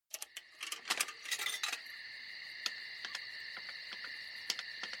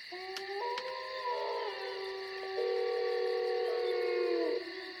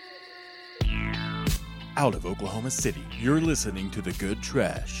out of Oklahoma City. You're listening to the Good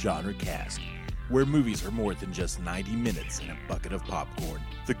Trash Genre Cast, where movies are more than just 90 minutes and a bucket of popcorn.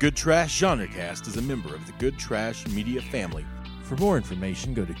 The Good Trash Genre Cast is a member of the Good Trash Media family. For more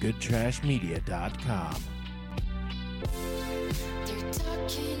information, go to goodtrashmedia.com. They're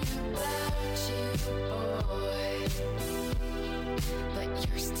talking about you, boy, but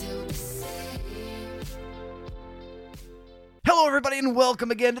you're still the same. Hello, everybody, and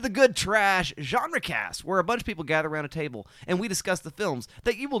welcome again to the Good Trash Genre Cast, where a bunch of people gather around a table and we discuss the films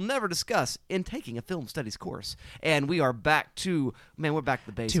that you will never discuss in taking a film studies course. And we are back to, we're back to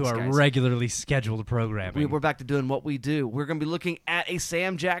the basics, To our guys. regularly scheduled programming. We're back to doing what we do. We're going to be looking at a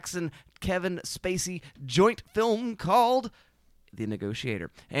Sam Jackson, Kevin Spacey joint film called The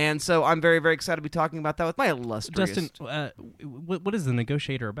Negotiator. And so I'm very, very excited to be talking about that with my illustrious... Justin, what is The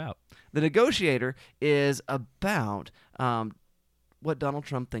Negotiator about? The Negotiator is about what Donald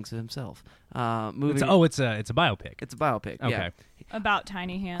Trump thinks of himself. It's a biopic. It's a biopic. Okay. Yeah. About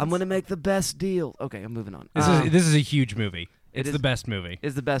tiny hands. I'm going to make the best deal. Okay, I'm moving on. This is a huge movie. It's is- the best movie.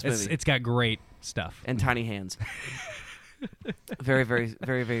 It's the best movie. It's got great stuff. And tiny hands. Very, very,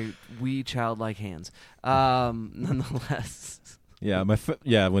 very, very wee childlike hands. Nonetheless. Yeah,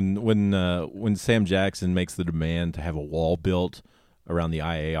 when Sam Jackson makes the demand to have a wall built around the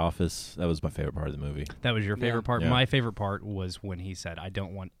IA office, that was my favorite part of the movie. That was your favorite part. Yeah. My favorite part was when he said, "I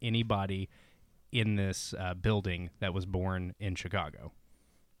don't want anybody in this building that was born in Chicago.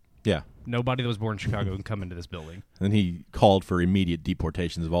 Yeah, Nobody that was born in Chicago can come into this building." and he called for immediate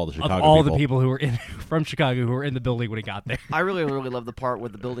deportations of all the Chicago Of all people. the people who were from Chicago who were in the building when he got there. I really, really love the part where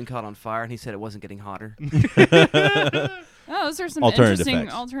the building caught on fire and he said it wasn't getting hotter. Oh, those are some Alternative interesting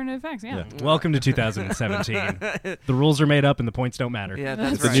facts. alternative facts. Yeah. Welcome to 2017. The rules are made up and the points don't matter. Yeah,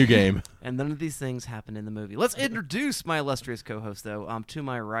 that's It's a right. new game. And none of these things happen in the movie. Let's introduce my illustrious co-host, though. To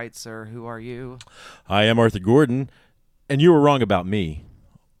my right, sir, who are you? I am Arthur Gordon, and you were wrong about me.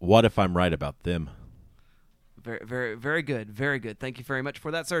 What if I'm right about them? Very, very, very good. Very good. Thank you very much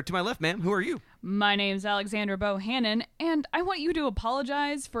for that, sir. To my left, ma'am, who are you? My name's Alexandra Bohannon, and I want you to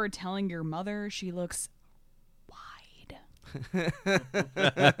apologize for telling your mother she looks wide.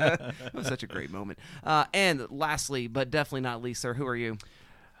 That was such a great moment. And lastly, but definitely not least, sir, who are you?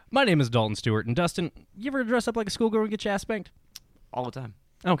 My name is Dalton Stewart, and Dustin, you ever dress up like a schoolgirl and get your ass spanked? All the time.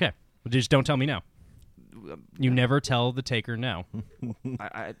 Okay. Well, just don't tell me no. You never tell the taker no.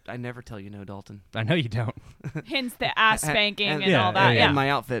 I never tell you no, Dalton. I know you don't. Hence the ass spanking and yeah, all that. yeah. And my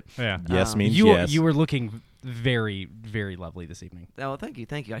outfit. Yeah. Yes means You yes. you were looking very, very lovely this evening. Oh, thank you.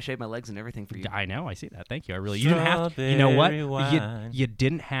 Thank you. I shaved my legs and everything for you. I know. I see that. Thank you. I really. You didn't have to. You know what? Strawberry wine. You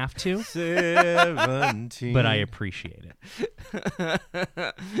didn't have to, 17. but I appreciate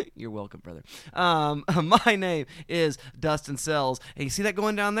it. You're welcome, brother. My name is Dustin Sells. And you see that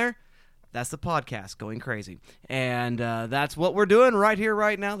going down there? That's the podcast going crazy. And that's what we're doing right here,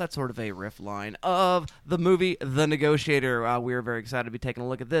 right now. That's sort of a riff line of the movie The Negotiator. We're very excited to be taking a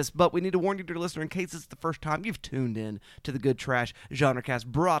look at this, but we need to warn you, dear listener, in case it's the first time you've tuned in to the Good Trash Genre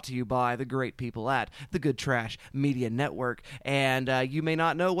Cast, brought to you by the great people at the Good Trash Media Network. And you may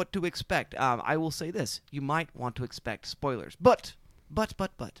not know what to expect. I will say this. You might want to expect spoilers, but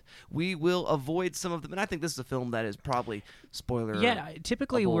we will avoid some of them, and I think this is a film that is probably spoiler. Yeah.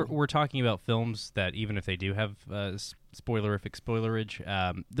 Typically, we're talking about films that even if they do have spoilerific spoilerage,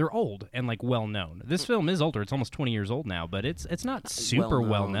 they're old and like well known. This film is older; it's almost 20 years old now, but it's not super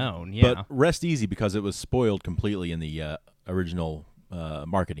well known. Yeah. But rest easy because it was spoiled completely in the original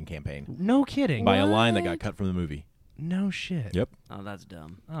marketing campaign No kidding. by a line that got cut from the movie. No shit. Yep. Oh, that's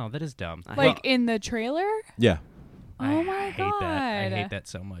dumb. Oh, that is dumb. Like in the trailer? Yeah. Oh my I hate that. I God. hate that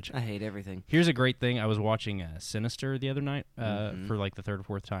so much. I hate everything. Here's a great thing. I was watching Sinister the other night for like the third or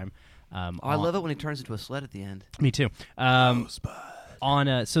fourth time. I love it when he turns into a sled at the end. Me too. So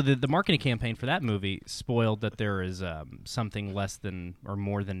the marketing campaign for that movie spoiled that there is something less than or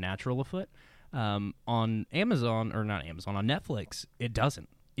more than natural afoot. On Amazon, or not Amazon, on Netflix, it doesn't.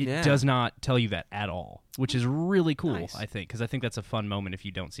 It Yeah. does not tell you that at all, which is really cool, Nice. I think, because I think that's a fun moment if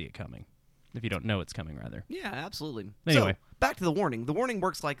you don't see it coming. If you don't know it's coming, rather. Yeah, absolutely. Anyway. So, back to the warning. The warning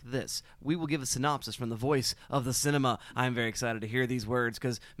works like this. We will give a synopsis from the voice of the cinema. I'm very excited to hear these words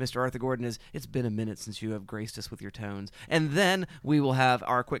because Mr. Arthur Gordon it's been a minute since you have graced us with your tones. And then we will have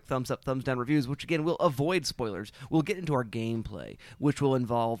our quick thumbs up, thumbs down reviews, which again will avoid spoilers. We'll get into our gameplay, which will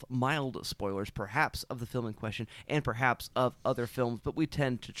involve mild spoilers, perhaps of the film in question and perhaps of other films, but we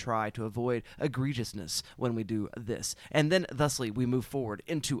tend to try to avoid egregiousness when we do this. And then, thusly, we move forward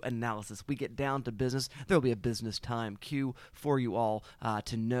into analysis. We get down to business. There will be a business time cue for you all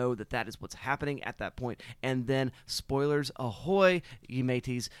to know that is what's happening at that point. And then spoilers ahoy, you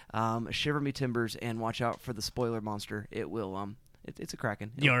mateys, shiver me timbers, and watch out for the spoiler monster. It will it's a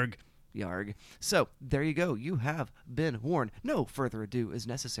kraken. Yarg. Yarg. So there you go. You have been warned. No further ado is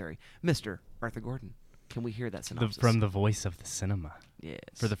necessary. Mr. Arthur Gordon, can we hear that synopsis? From the voice of the cinema. Yes.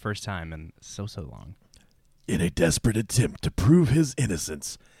 For the first time in so long. In a desperate attempt to prove his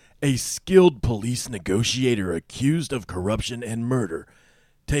innocence, a skilled police negotiator accused of corruption and murder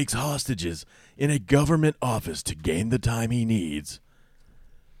takes hostages in a government office to gain the time he needs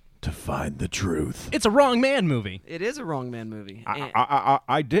to find the truth. It's a wrong man movie. It is a wrong man movie.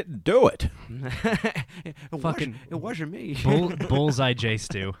 I didn't do it. It wasn't me. Bullseye J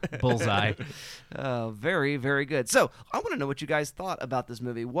Stew. Bullseye. Very, very good. So I want to know what you guys thought about this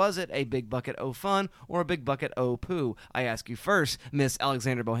movie. Was it a big bucket o' fun or a big bucket o' poo? I ask you first, Miss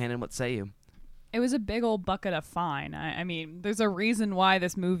Alexandra Bohannon, what say you? It was a big old bucket of fine. I mean, there's a reason why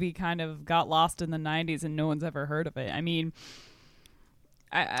this movie kind of got lost in the 90s and no one's ever heard of it. I mean,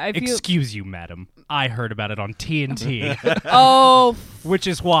 I feel... Excuse you, madam. I heard about it on TNT. Oh. Which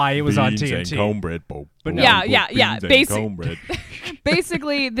is why it was on Beans TNT. and cornbread. But Yeah. Cornbread.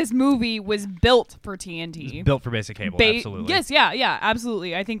 Basically, this movie was built for TNT. Built for basic cable, absolutely. Yes, yeah,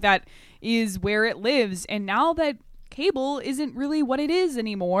 absolutely. I think that is where it lives. And now that cable isn't really what it is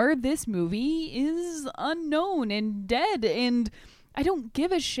anymore, this movie is unknown and dead. And I don't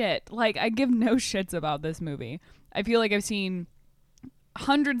give a shit. Like, I give no shits about this movie. I feel like I've seen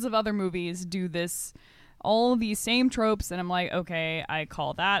hundreds of other movies do this, all these same tropes, and I'm like, okay, I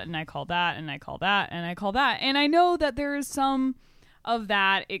call that, and I call that, and I call that, and I call that. And I know that there's some of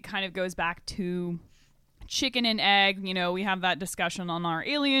that. It kind of goes back to chicken and egg. You know, we have that discussion on our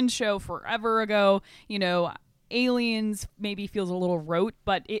Alien show forever ago. You know, Aliens maybe feels a little rote,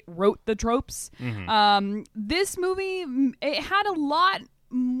 but it wrote the tropes. Mm-hmm. This movie, it had a lot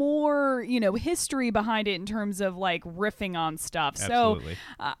more, you know, history behind it in terms of like riffing on stuff. Absolutely.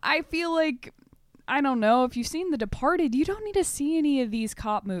 So I feel like, I don't know, if you've seen The Departed, you don't need to see any of these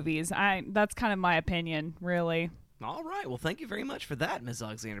cop movies. That's kind of my opinion, really. All right. Well, thank you very much for that, Ms.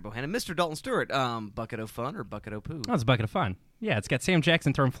 Alexandra Bohannon. Mr. Dalton Stewart, bucket of fun or bucket of poo? Oh, it's a bucket of fun. Yeah, it's got Sam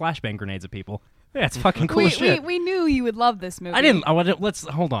Jackson throwing flashbang grenades at people. Yeah, it's fucking cool as shit. We knew you would love this movie. I didn't. Let's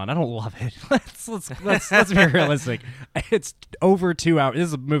hold on. I don't love it. Let's be realistic. It's over 2 hours.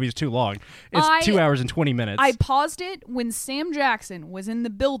 This movie's too long. It's 2 hours and 20 minutes. I paused it when Sam Jackson was in the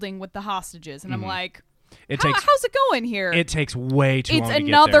building with the hostages, and I'm like, how's it going here? It takes way too long to It's get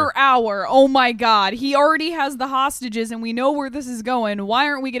another there. hour. Oh my god. He already has the hostages and we know where this is going. Why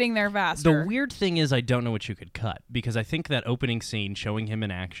aren't we getting there faster? The weird thing is I don't know what you could cut, because I think that opening scene showing him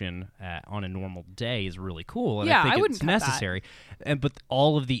in action on a normal day is really cool, and Yeah, I think I wouldn't it's cut that. necessary. But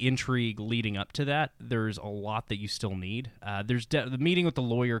all of the intrigue leading up to that, there's a lot that you still need. There's the meeting with the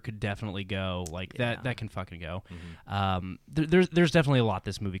lawyer could definitely go. Like that can fucking go. There's definitely a lot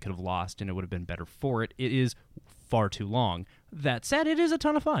this movie could have lost, and it would have been better for it. It is far too long. That said, it is a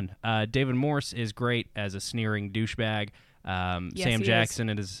ton of fun. David Morse is great as a sneering douchebag. Yes, Sam he Jackson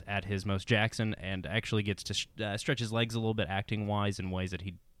is at his most Jackson, and actually gets to stretch his legs a little bit acting-wise in ways that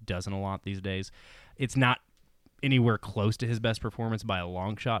he doesn't a lot these days. It's not anywhere close to his best performance by a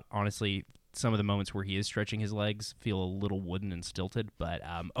long shot. Honestly, some of the moments where he is stretching his legs feel a little wooden and stilted, but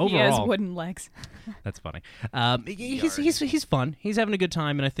overall... He has wooden legs. That's funny. He's fun. He's having a good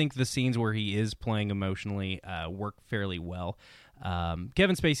time, and I think the scenes where he is playing emotionally work fairly well.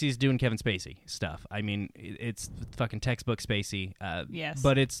 Kevin Spacey's doing Kevin Spacey stuff. I mean, it's fucking textbook Spacey. Yes.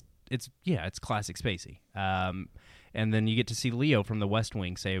 But it's classic Spacey. And then you get to see Leo from The West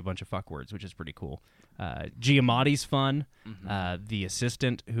Wing say a bunch of fuck words, which is pretty cool. Giamatti's fun. The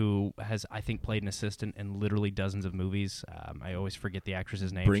assistant, who has, I think, played an assistant in literally dozens of movies. I always forget the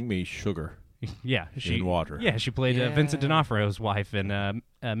actress's name. Bring me sugar. Yeah, in water. Yeah, she played Vincent D'Onofrio's wife in Men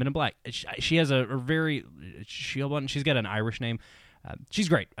in Black. She has a very she's got an Irish name. She's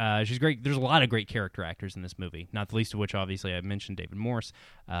great. She's great. There's a lot of great character actors in this movie, not the least of which, obviously, I mentioned David Morse.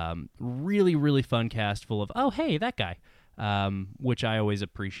 Really, really fun cast full of, oh, hey, that guy, which I always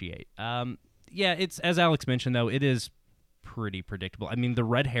appreciate. Yeah, it's, as Alex mentioned, though, it is pretty predictable. I mean, the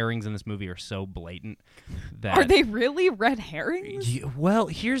red herrings in this movie are so blatant that... Are they really red herrings? Well,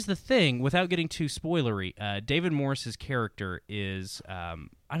 here's the thing. Without getting too spoilery, David Morse's character is... I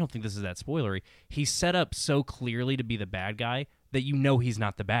don't think this is that spoilery. He's set up so clearly to be the bad guy that you know he's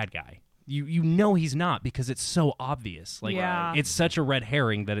not the bad guy. You know he's not, because it's so obvious. Like, it's such a red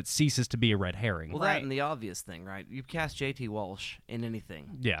herring that it ceases to be a red herring. Well, that and the obvious thing, right? You cast J.T. Walsh in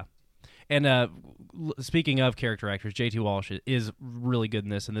anything. Yeah. And speaking of character actors, J.T. Walsh is really good in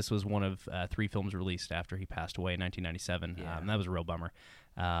this, and this was one of 3 films released after he passed away in 1997. Yeah. That was a real bummer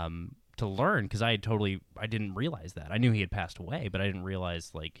to learn, because I didn't realize that. I knew he had passed away, but I didn't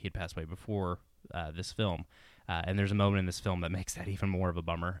realize like he had passed away before this film. And there's a moment in this film that makes that even more of a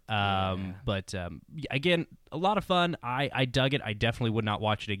bummer. But again, a lot of fun. I dug it. I definitely would not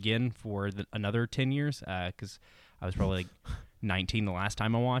watch it again for another 10 years because I was probably like 19 the last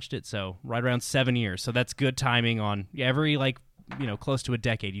time I watched it. So right around 7 years. So that's good timing on every close to a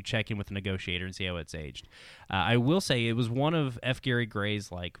decade. You check in with the negotiator and see how it's aged. I will say it was one of F. Gary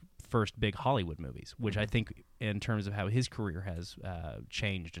Gray's first big Hollywood movies, which I think in terms of how his career has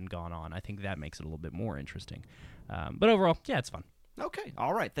changed and gone on, I think that makes it a little bit more interesting. But overall, yeah, it's fun. Okay.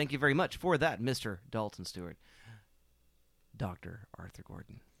 All right. Thank you very much for that, Mr. Dalton Stewart. Dr. Arthur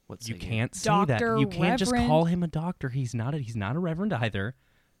Gordon. What say You can't say that. Dr. You can't just Reverend. call him a doctor. He's not a reverend either.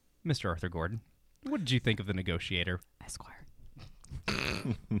 Mr. Arthur Gordon, what did you think of The Negotiator? Esquire.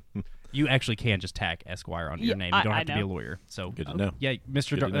 You actually can just tack Esquire onto your Yeah, name. You don't I have to be a know. lawyer. So Good to know. Yeah,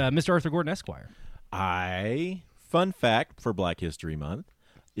 Mr. Good to know. Mr. Arthur Gordon Esquire. Fun fact for Black History Month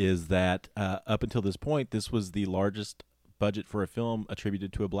is that up until this point, this was the largest budget for a film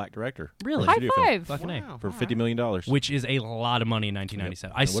attributed to a black director. Really? For a High studio film. five. Fucking A. Wow. For $50 million. Which is a lot of money in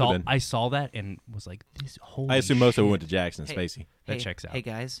 1997. Yep, it would've been. I saw that and was like, "This holy." I assume most of it shit. went to Jackson and Hey. Spacey. That Hey, checks out. Hey,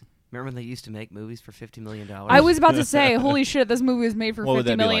 guys. Remember when they used to make movies for $50 million? I was about to say, holy shit, this movie was made for What would $50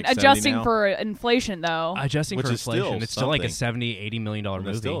 that be, million, like 70 adjusting now? for inflation though. Adjusting Which for is still inflation, it's still like a something. $70-80 million movie.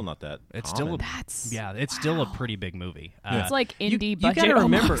 That's still not that It's common. still That's it's still a pretty big movie. it's like indie you budget. gotta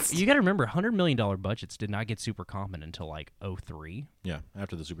remember, almost. you got to remember, $100 million budgets did not get super common until like 2003. Yeah,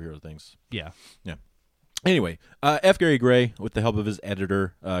 after the superhero things. Yeah. Yeah. Anyway, F. Gary Gray, with the help of his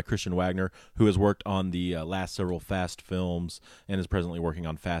editor, Christian Wagner, who has worked on the last several Fast films and is presently working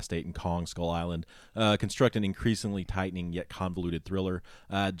on Fast 8 and Kong Skull Island, construct an increasingly tightening yet convoluted thriller.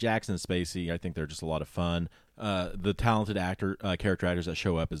 Jackson and Spacey, I think they're just a lot of fun. The talented character actors that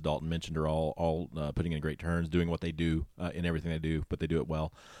show up, as Dalton mentioned, are all putting in great turns, doing what they do in everything they do, but they do it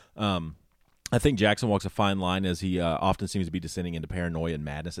well. I think Jackson walks a fine line, as he often seems to be descending into paranoia and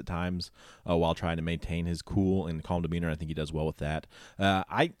madness at times while trying to maintain his cool and calm demeanor. I think he does well with that.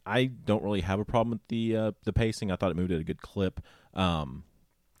 I don't really have a problem with the pacing. I thought it moved at a good clip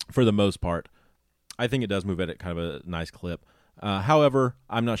for the most part. I think it does move at kind of a nice clip. However,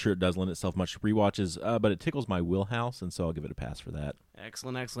 I'm not sure it does lend itself much to rewatches, but it tickles my wheelhouse, and so I'll give it a pass for that.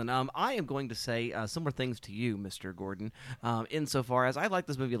 Excellent, excellent. I am going to say similar things to you, Mr. Gordon, insofar as I like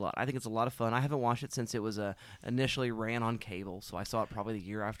this movie a lot. I think it's a lot of fun. I haven't watched it since it was initially ran on cable, so I saw it probably the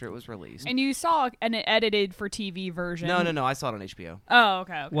year after it was released. And you saw an edited for TV version. No, I saw it on HBO. Oh,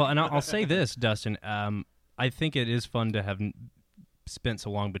 okay. Well, and I'll say this, Dustin. I think it is fun to have spent so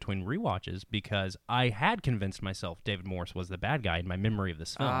long between rewatches, because I had convinced myself David Morse was the bad guy in my memory of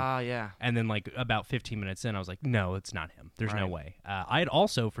this film. Yeah. And then, like, about 15 minutes in, I was like, no, it's not him. There's no Right. way. I had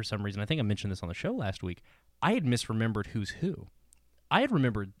also, for some reason, I think I mentioned this on the show last week, I had misremembered Who's Who. I had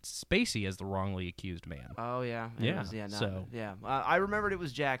remembered Spacey as the wrongly accused man. Oh, yeah. Yeah, So I remembered it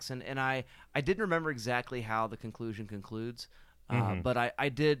was Jackson, and I didn't remember exactly how the conclusion concludes. But I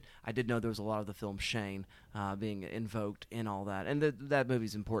did know there was a lot of the film Shane being invoked in all that, and that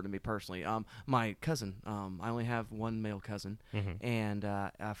movie's important to me personally. My cousin, I only have one male cousin, and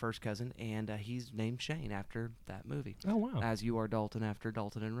first cousin, and he's named Shane after that movie. Oh, wow. As you are Dalton after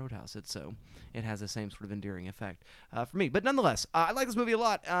Dalton and Roadhouse. It has the same sort of enduring effect for me. But nonetheless, I like this movie a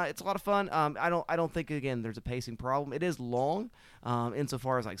lot. It's a lot of fun. I don't think, again, there's a pacing problem. It is long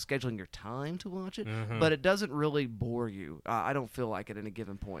insofar as like scheduling your time to watch it, but it doesn't really bore you. I don't feel like it at a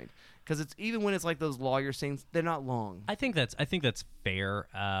given point, because it's even when it's like those lawyer scenes, they're not long. I think that's fair.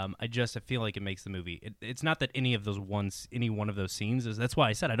 I feel like it makes the movie. It's not that any one of those scenes is. That's why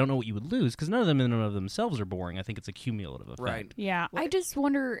I said I don't know what you would lose, because none of them in and of themselves are boring. I think it's a cumulative effect. Right. Yeah, I just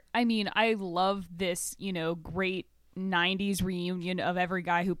wonder. I mean, I love this, great 90s reunion of every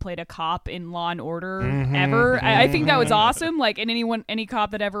guy who played a cop in Law and Order ever. I think that was awesome. Like, and any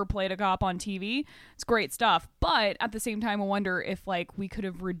cop that ever played a cop on TV, it's great stuff. But at the same time, I wonder if like we could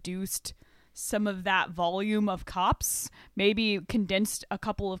have reduced some of that volume of cops, maybe condensed a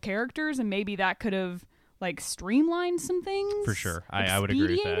couple of characters, and maybe that could have like streamlined some things. For sure. I would agree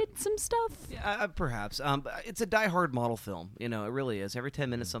with that. Expedited some stuff. Yeah, perhaps. But it's a Die Hard model film. It really is. Every 10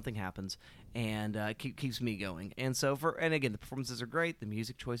 minutes something happens, and keeps me going. And so and again, the performances are great. The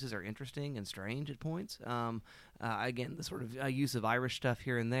music choices are interesting and strange at points. Again, the sort of use of Irish stuff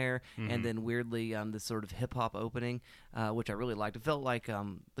here and there, and then weirdly this sort of hip hop opening, which I really liked. It felt like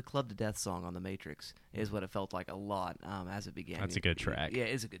the Club to Death song on The Matrix is what it felt like a lot as it began. That's a good track. Yeah,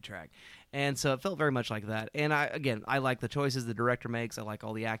 it is a good track. And so it felt very much like that. And I like the choices the director makes. I like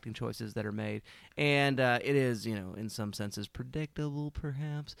all the acting choices that are made. And it is, in some senses predictable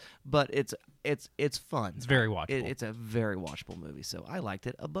perhaps, but it's fun. It's very watchable. It's a very watchable movie, so I liked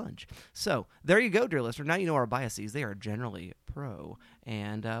it a bunch. So there you go, dear listener. Now you know our biases. They are generally pro,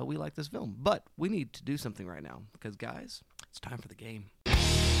 and we like this film. But we need to do something right now because, guys, it's time for the game.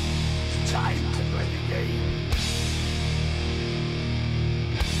 Time to play the game.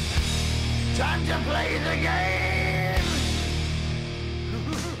 Time to play the game.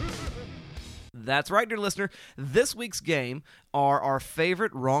 That's right, dear listener. This week's game are our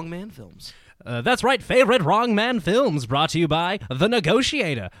favorite Wrong Man films. That's right, favorite Wrong Man films brought to you by The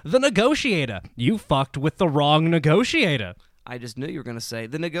Negotiator. The Negotiator. You fucked with the wrong negotiator. I just knew you were going to say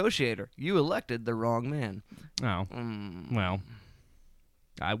The Negotiator. You elected the wrong man. Oh, well,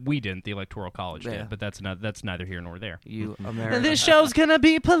 we didn't. The Electoral College Yeah. did, but that's neither here nor there. You American. This show's gonna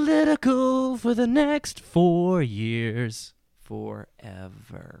be political for the next 4 years.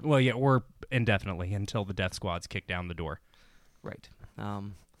 Forever. Well, yeah, or indefinitely until the Death Squad's kicked down the door. Right.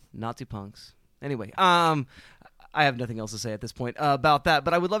 Nazi punks. Anyway, I have nothing else to say at this point about that,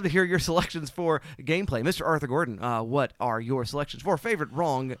 but I would love to hear your selections for gameplay. Mr. Arthur Gordon, what are your selections for favorite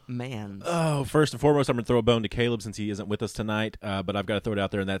Wrong Man? Oh, first and foremost, I'm going to throw a bone to Caleb since he isn't with us tonight, but I've got to throw it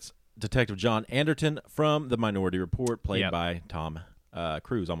out there, and that's Detective John Anderton from The Minority Report, played by Tom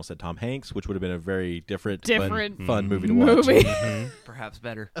Cruise. Almost said Tom Hanks, which would have been a very different but fun movie to watch. Perhaps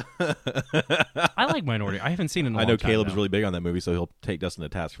better. I like Minority. I haven't seen it in a long I know time, Caleb's though. really big on that movie, so he'll take Dustin to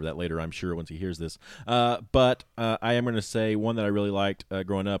task for that later, I'm sure, once he hears this. But I am going to say one that I really liked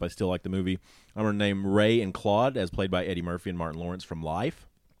growing up. I still like the movie. I'm going to name Ray and Claude, as played by Eddie Murphy and Martin Lawrence from Life,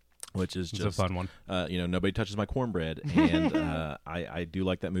 which is just a fun one. Nobody touches my cornbread, and I do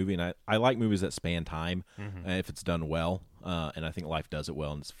like that movie, and I like movies that span time if it's done well, and I think Life does it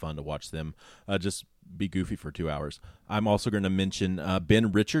well, and it's fun to watch them just be goofy for 2 hours. I'm also going to mention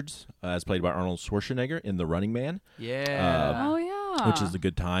Ben Richards, as played by Arnold Schwarzenegger in The Running Man. Yeah. Oh, yeah. Which is a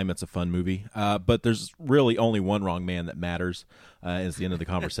good time. It's a fun movie. But there's really only one wrong man that matters is the end of the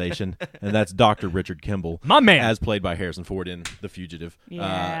conversation, and that's Dr. Richard Kimball. My man. As played by Harrison Ford in The Fugitive.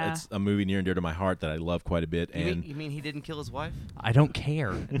 Yeah. It's a movie near and dear to my heart that I love quite a bit. You mean he didn't kill his wife? I don't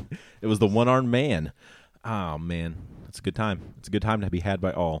care. It was The One-Armed Man. Oh, man. It's a good time. It's a good time to be had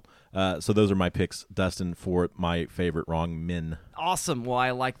by all. So those are my picks, Dustin, for my favorite wrong men. Awesome. Well,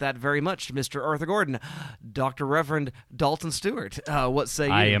 I like that very much, Mr. Arthur Gordon. Dr. Reverend Dalton Stewart, what say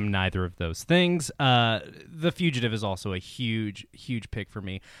you? I am neither of those things. The Fugitive is also a huge, huge pick for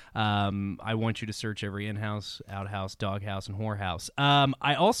me. I want you to search every in-house, outhouse, doghouse, and whorehouse.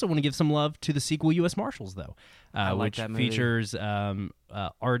 I also want to give some love to the sequel, U.S. Marshals, though, I like which that movie. features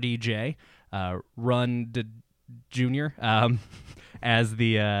RDJ, Run Jr., as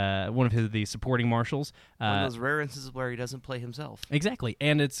the one of the supporting marshals. One of those rare instances where he doesn't play himself. Exactly,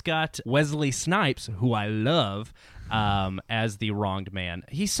 and it's got Wesley Snipes, who I love, as the wronged man.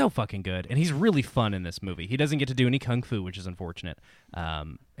 He's so fucking good, and he's really fun in this movie. He doesn't get to do any kung fu, which is unfortunate,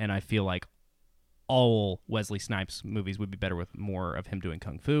 and I feel like all Wesley Snipes movies would be better with more of him doing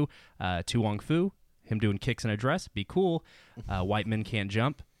kung fu. Tu Wong Fu, him doing kicks in a dress, be cool. White Men Can't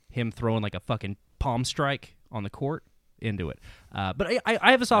Jump, him throwing like a fucking palm strike on the court. Into it, but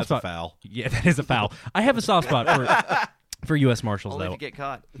I have a soft That's spot. a foul. Yeah, that is a foul. I have a soft spot for U.S. Marshals, Only though. if you get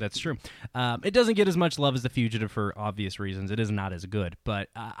caught. That's true. It doesn't get as much love as The Fugitive for obvious reasons. It is not as good, but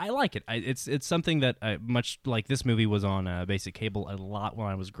I like it. It's something that much like this movie was on basic cable a lot when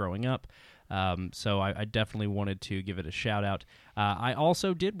I was growing up. So I definitely wanted to give it a shout out. I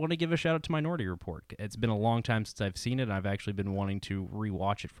also did want to give a shout out to Minority Report. It's been a long time since I've seen it, and I've actually been wanting to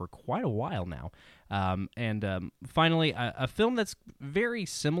rewatch it for quite a while now. And finally, a film that's very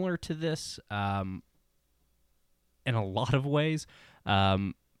similar to this in a lot of ways,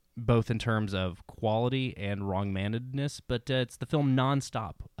 both in terms of quality and wrong-manedness, but it's the film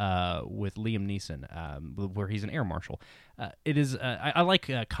Nonstop with Liam Neeson, where he's an air marshal. It is. I like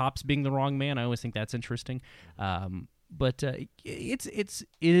cops being the wrong man. I always think that's interesting. But it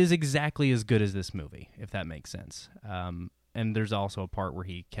is exactly as good as this movie, if that makes sense. And there's also a part where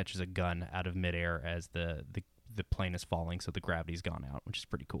he catches a gun out of midair as the plane is falling, so the gravity's gone out, which is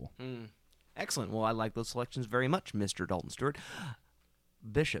pretty cool. Excellent. Well, I like those selections very much, Mr. Dalton Stewart.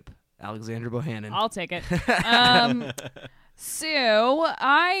 Bishop Alexander Bohannon. I'll take it. So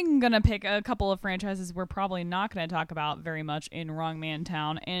I'm going to pick a couple of franchises we're probably not going to talk about very much in Wrong Man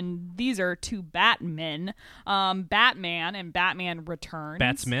Town, and these are two Batmen, Batman and Batman Returns.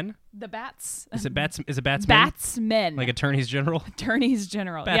 Batsmen? The Bats. Is it Batsmen? Batsmen. Like Attorneys General? Attorneys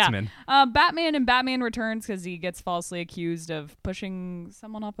General. Batsmen. Yeah. Batman and Batman Returns because he gets falsely accused of pushing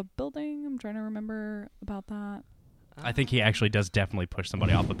someone off a building. I'm trying to remember about that. I think he actually does definitely push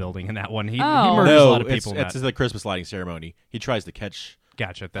somebody off a building in that one. He Oh. murders a No, lot of people. it's the Christmas lighting ceremony. He tries to catch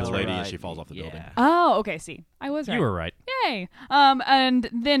Gotcha. the That's lady right. and she falls off the building. Oh, okay. See, I was right. You were right. Yay! And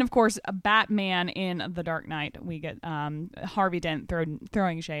then, of course, Batman in The Dark Knight. We get Harvey Dent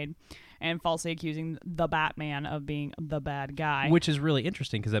throwing shade and falsely accusing the Batman of being the bad guy. Which is really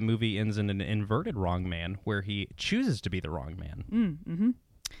interesting because that movie ends in an inverted wrong man where he chooses to be the wrong man.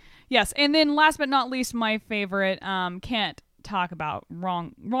 Yes, and then last but not least, my favorite, can't talk about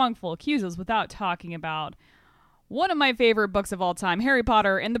wrongful accusals without talking about one of my favorite books of all time, Harry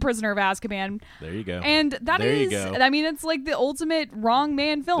Potter and the Prisoner of Azkaban. There you go. And that There you is, go. I mean, it's like the ultimate wrong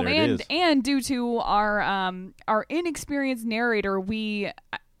man film. There it is. And due to our inexperienced narrator, we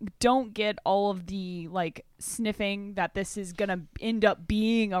don't get all of the like sniffing that this is gonna end up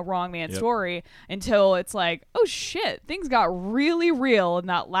being a wrong man story until it's like, oh shit, things got really real in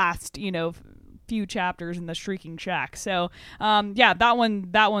that last, few chapters in the Shrieking Shack. So that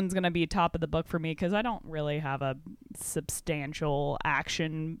one's gonna be top of the book for me because I don't really have a substantial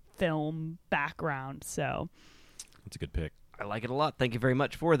action film background. So That's a good pick. I like it a lot. Thank you very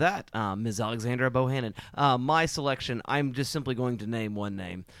much for that, Ms. Alexandra Bohannon. My selection, I'm just simply going to name one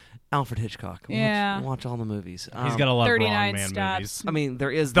name. Alfred Hitchcock. Watch all the movies. He's got a lot of 39 wrong man Steps. movies. I mean,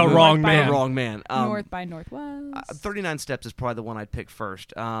 there is The movie- Wrong The Man. Wrong Man. North by Northwest. 39 Steps is probably the one I'd pick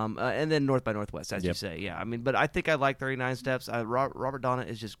first, and then North by Northwest, as you say. Yeah, I mean, but I think I like 39 Steps. Robert Donat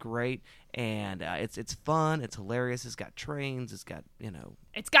is just great, and it's fun, it's hilarious. It's got trains, it's got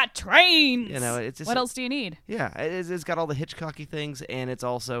It's got trains. it's just What else do you need? Yeah, it's got all the Hitchcocky things, and it's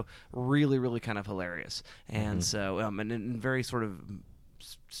also really, really kind of hilarious, and so and very sort of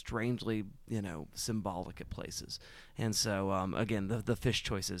strangely, symbolic at places. And so, again, the fish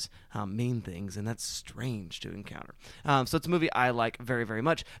choices mean things, and that's strange to encounter. So it's a movie I like very, very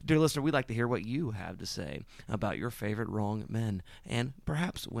much. Dear listener, we'd like to hear what you have to say about your favorite wrong men and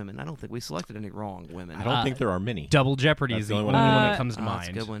perhaps women. I don't think we selected any wrong women. I don't think there are many. Double Jeopardy That's is the the only only one one I that comes to That's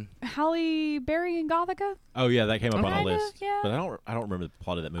mind. a good one. Halle Berry in Gothica? Oh yeah, that came up on a Kinda, list. yeah. But I don't remember the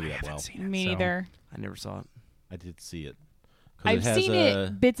plot of that movie that well. Me neither. I never saw it. I did see it. 'Cause I've has, seen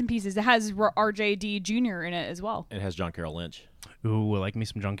it bits and pieces. It has RJD Jr. in it as well. It has John Carroll Lynch. Ooh, I like me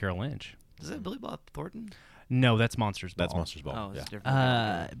some John Carroll Lynch. Is that Billy Bob Thornton? No, that's Monsters Ball. That's Monsters Ball. Oh, yeah. it's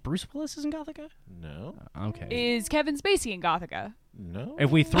different. Bruce Willis is in Gothica? No. Okay. Is Kevin Spacey in Gothica? No.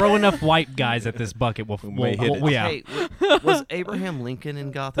 If we throw enough white guys at this bucket, we'll may hit it. yeah. Hey, was Abraham Lincoln in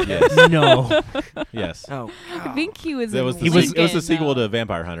Gotham? Yes. No. Yes. Oh, I think he was. It in was the, Lincoln, it was the sequel no. to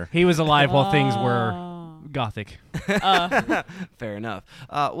Vampire Hunter. He was alive while things were Gothic. fair enough.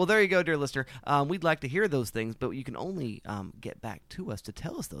 Well, there you go, dear listener. We'd like to hear those things, but you can only get back to us to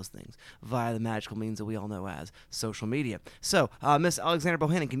tell us those things via the magical means that we all know as social media. So, Miss Alexandra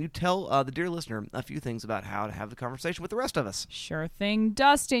Bohannon, can you tell the dear listener a few things about how to have the conversation with the rest of us? Sure thing,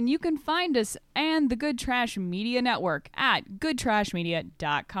 Dustin. You can find us and the Good Trash Media Network at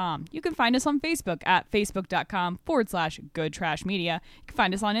goodtrashmedia.com. You can find us on Facebook at facebook.com/goodtrashmedia. You can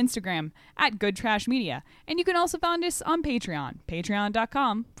find us on Instagram at goodtrashmedia. And you can also find us on Patreon,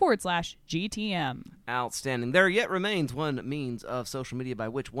 patreon.com/GTM. Outstanding. There yet remains one means of social media by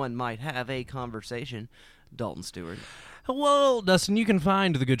which one might have a conversation. Dalton Stewart. Well, Dustin, you can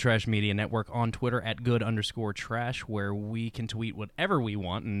find the Good Trash Media Network on Twitter at good_trash, where we can tweet whatever we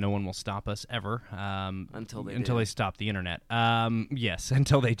want, and no one will stop us ever. Until they until do. they stop the internet. Yes,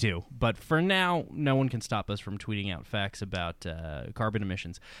 until they do. But for now, no one can stop us from tweeting out facts about carbon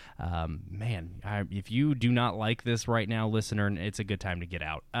emissions. If you do not like this right now, listener, it's a good time to get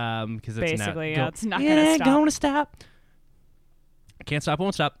out. Because Basically, it's not going going to stop. to stop. Can't stop,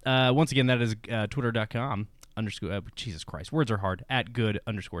 won't stop. Once again, that is twitter.com. Jesus Christ, words are hard. At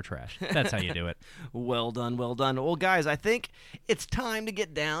good_trash. That's how you do it. Well done, well done. Well, guys, I think it's time to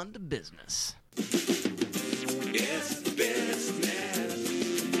get down to business. It's business.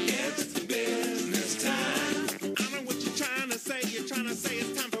 It's business time. I know what you're trying to say. You're trying to say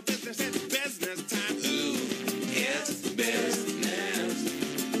it's time for business. It's business time. Ooh, it's business.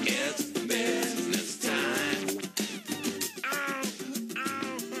 It's business time.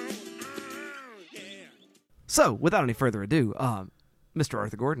 Yeah. So, without any further ado, Mr.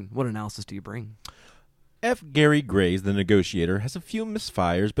 Arthur Gordon, what analysis do you bring? F. Gary Gray's The Negotiator has a few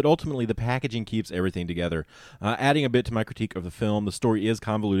misfires, but ultimately the packaging keeps everything together. Adding a bit to my critique of the film, the story is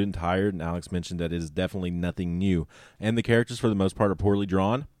convoluted and tired, and Alex mentioned that it is definitely nothing new. And the characters, for the most part, are poorly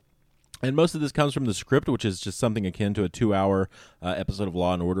drawn. And most of this comes from the script, which is just something akin to a 2-hour episode of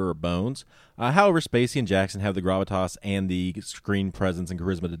Law & Order or Bones. However, Spacey and Jackson have the gravitas and the screen presence and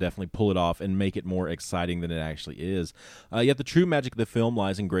charisma to definitely pull it off and make it more exciting than it actually is. Yet the true magic of the film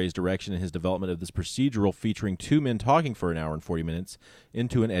lies in Gray's direction and his development of this procedural featuring two men talking for an hour and 40 minutes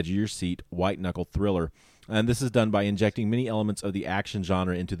into an edge-of-your-seat, white-knuckle thriller. And this is done by injecting many elements of the action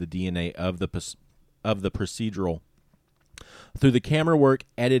genre into the DNA of the procedural. Through the camera work,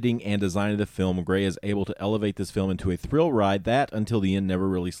 editing, and design of the film, Gray is able to elevate this film into a thrill ride that, until the end, never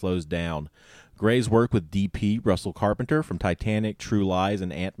really slows down. Gray's work with DP Russell Carpenter from Titanic, True Lies,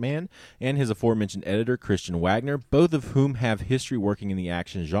 and Ant-Man, and his aforementioned editor, Christian Wagner, both of whom have history working in the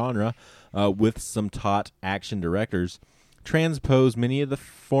action genre with some top action directors, transpose many of the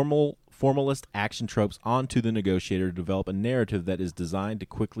formalist action tropes onto The Negotiator to develop a narrative that is designed to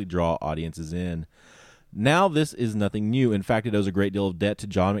quickly draw audiences in. Now, this is nothing new. In fact, it owes a great deal of debt to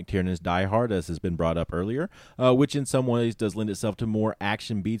John McTiernan's Die Hard, as has been brought up earlier, which in some ways does lend itself to more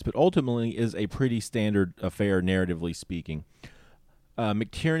action beats, but ultimately is a pretty standard affair, narratively speaking.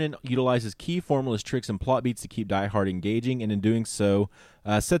 McTiernan utilizes key formalist tricks and plot beats to keep Die Hard engaging, and in doing so,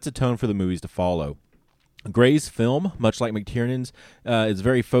 sets a tone for the movies to follow. Gray's film, much like McTiernan's, is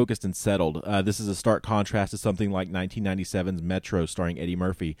very focused and settled. This is a stark contrast to something like 1997's Metro, starring Eddie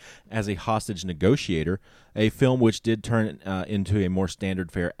Murphy as a hostage negotiator, a film which did turn into a more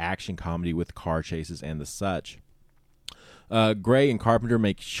standard fare action comedy with car chases and the such. Gray and Carpenter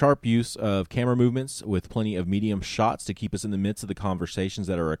make sharp use of camera movements with plenty of medium shots to keep us in the midst of the conversations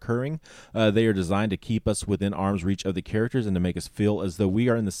that are occurring. They are designed to keep us within arm's reach of the characters and to make us feel as though we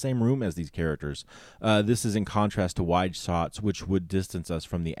are in the same room as these characters. This is in contrast to wide shots, which would distance us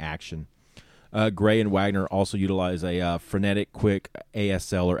from the action. Gray and Wagner also utilize a frenetic, quick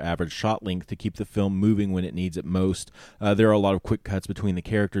ASL or average shot length to keep the film moving when it needs it most. There are a lot of quick cuts between the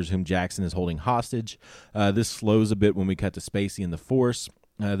characters whom Jackson is holding hostage. This slows a bit when we cut to Spacey and the Force.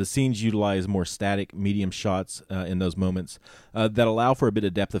 The scenes utilize more static, medium shots in those moments that allow for a bit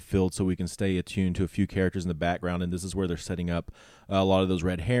of depth of field so we can stay attuned to a few characters in the background, and this is where they're setting up a lot of those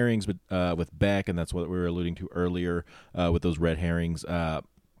red herrings with Beck, and that's what we were alluding to earlier with those red herrings.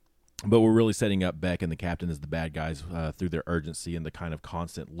 But we're really setting up Beck and the captain as the bad guys through their urgency and the kind of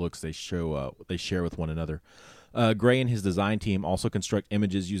constant looks they share with one another. Gray and his design team also construct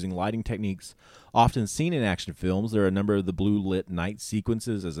images using lighting techniques often seen in action films. There are a number of the blue-lit night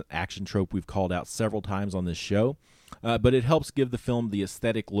sequences as an action trope we've called out several times on this show, but it helps give the film the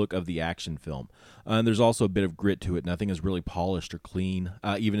aesthetic look of the action film. And there's also a bit of grit to it. Nothing is really polished or clean.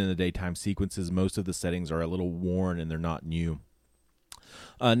 Even in the daytime sequences, most of the settings are a little worn and they're not new.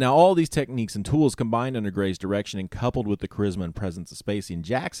 Now, all these techniques and tools combined under Gray's direction and coupled with the charisma and presence of Spacey and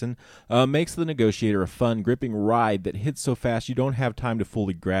Jackson makes The Negotiator a fun, gripping ride that hits so fast you don't have time to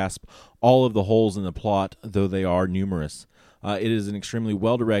fully grasp all of the holes in the plot, though they are numerous. It is an extremely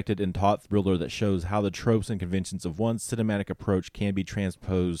well-directed and taut thriller that shows how the tropes and conventions of one cinematic approach can be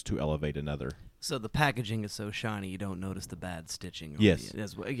transposed to elevate another. So the packaging is so shiny you don't notice the bad stitching. Yes.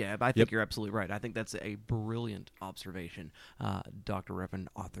 Yeah, I think you're absolutely right. I think that's a brilliant observation, Dr. Reverend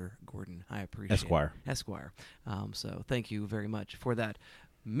Arthur Gordon. I appreciate Esquire. it. Esquire. So thank you very much for that.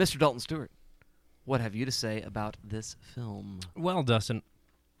 Mr. Dalton Stewart, what have you to say about this film? Well, Dustin,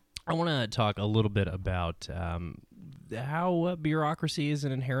 I want to talk a little bit about how bureaucracy is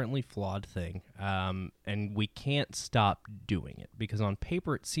an inherently flawed thing, and we can't stop doing it, because on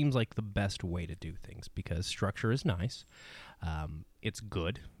paper it seems like the best way to do things, because structure is nice, it's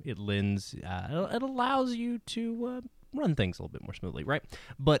good, it lends, it allows you to run things a little bit more smoothly, right?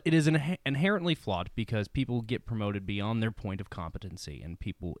 But it is inherently flawed because people get promoted beyond their point of competency, and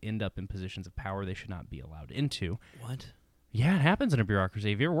people end up in positions of power they should not be allowed into. What? Yeah, it happens in a bureaucracy.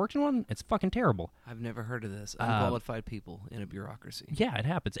 Have you ever worked in one? It's fucking terrible. I've never heard of this. Unqualified people in a bureaucracy. Yeah, it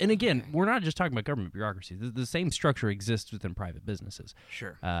happens. And again, we're not just talking about government bureaucracy. The same structure exists within private businesses.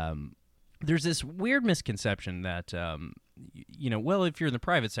 Sure. There's this weird misconception that, well, if you're in the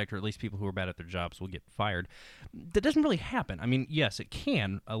private sector, at least people who are bad at their jobs will get fired. That doesn't really happen. I mean, yes, it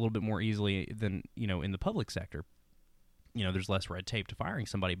can a little bit more easily than, in the public sector. There's less red tape to firing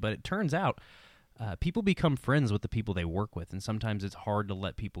somebody. But it turns out people become friends with the people they work with, and sometimes it's hard to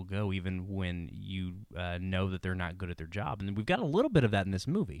let people go even when you know that they're not good at their job. And we've got a little bit of that in this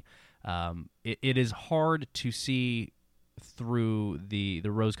movie. It is hard to see through the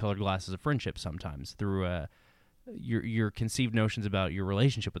rose-colored glasses of friendship sometimes, through your conceived notions about your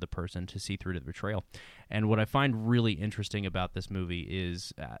relationship with a person to see through to the betrayal. And what I find really interesting about this movie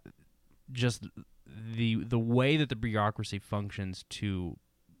is just the way that the bureaucracy functions to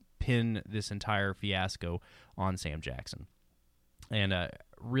pin this entire fiasco on Sam Jackson. And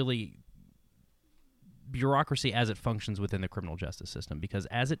really, bureaucracy as it functions within the criminal justice system, because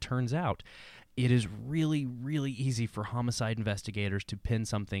as it turns out, it is really, really easy for homicide investigators to pin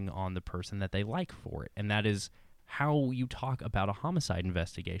something on the person that they like for it, and that is how you talk about a homicide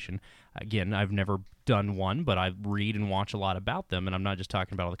investigation. Again, I've never done one, but I read and watch a lot about them, and I'm not just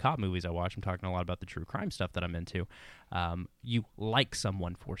talking about all the cop movies I watch, I'm talking a lot about the true crime stuff that I'm into. You like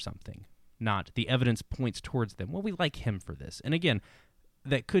someone for something, not the evidence points towards them. Well, we like him for this. And again,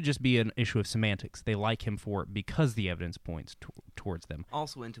 that could just be an issue of semantics. They like him for it because the evidence points towards them.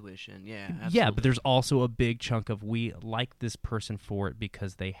 Also intuition, yeah. Absolutely. Yeah, but there's also a big chunk of we like this person for it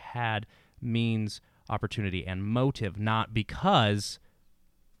because they had means, opportunity, and motive, not because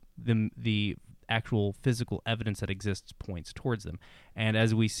the actual physical evidence that exists points towards them. And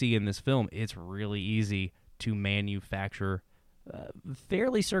as we see in this film, it's really easy to manufacture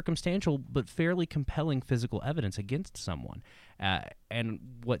fairly circumstantial but fairly compelling physical evidence against someone. And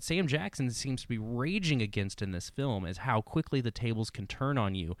what Sam Jackson seems to be raging against in this film is how quickly the tables can turn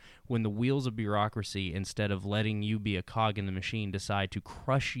on you when the wheels of bureaucracy, instead of letting you be a cog in the machine, decide to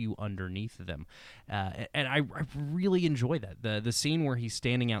crush you underneath them. And I really enjoy that. The scene where he's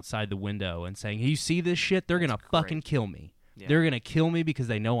standing outside the window and saying, "You see this shit? They're going to fucking kill me. Yeah. They're going to kill me because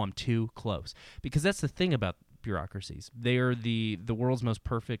they know I'm too close." Because that's the thing about bureaucracies. They are the world's most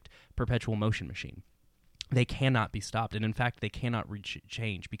perfect perpetual motion machine. They cannot be stopped, and in fact, they cannot reach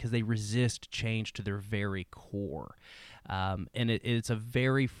change because they resist change to their very core. And it's a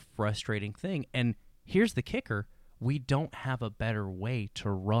very frustrating thing. And here's the kicker. We don't have a better way to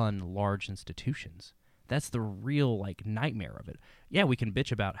run large institutions. That's the real nightmare of it. Yeah, we can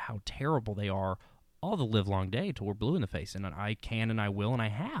bitch about how terrible they are all the livelong day till we're blue in the face, and I can and I will and I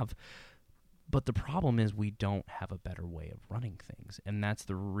have. But the problem is we don't have a better way of running things, and that's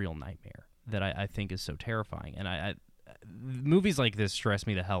the real nightmare that I think is so terrifying. And movies like this stress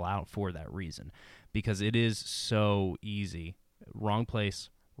me the hell out for that reason, because it is so easy. Wrong place,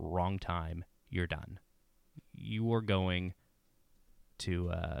 wrong time, you're done. You are going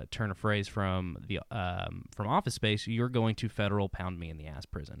to turn a phrase from Office Space, you're going to federal pound me in the ass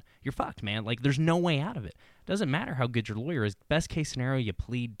prison. You're fucked, man. There's no way out of it. Doesn't matter how good your lawyer is. Best case scenario, you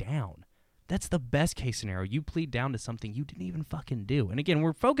plead down. That's the best case scenario. You plead down to something you didn't even fucking do. And again,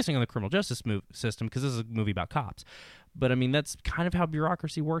 we're focusing on the criminal justice system because this is a movie about cops. But I mean, that's kind of how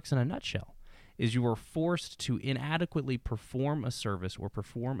bureaucracy works in a nutshell, is you are forced to inadequately perform a service or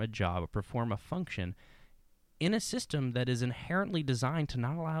perform a job or perform a function in a system that is inherently designed to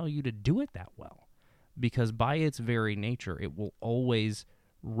not allow you to do it that well. Because by its very nature, it will always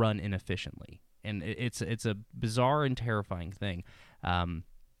run inefficiently. And it's a bizarre and terrifying thing.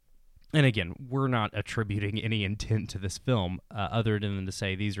 And again, we're not attributing any intent to this film other than to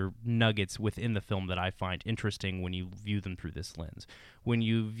say these are nuggets within the film that I find interesting when you view them through this lens. When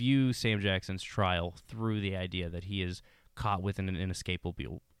you view Sam Jackson's trial through the idea that he is caught within an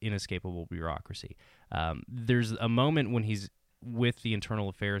inescapable bureaucracy. There's a moment when he's with the internal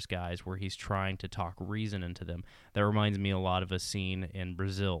affairs guys where he's trying to talk reason into them. That reminds me a lot of a scene in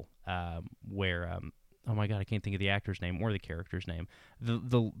Brazil where... oh my God, I can't think of the actor's name or the character's name.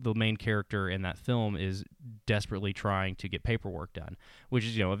 The main character in that film is desperately trying to get paperwork done, which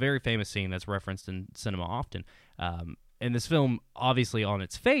is a very famous scene that's referenced in cinema often. And this film, obviously on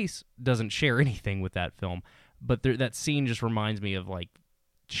its face, doesn't share anything with that film, but that scene just reminds me of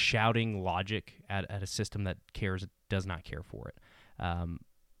shouting logic at a system that does not care for it.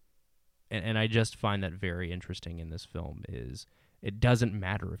 And I just find that very interesting in this film. Is it doesn't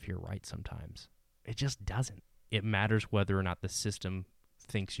matter if you're right sometimes. It just doesn't. It matters whether or not the system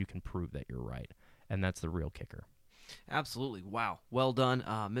thinks you can prove that you're right, and that's the real kicker. Absolutely. Wow. Well done,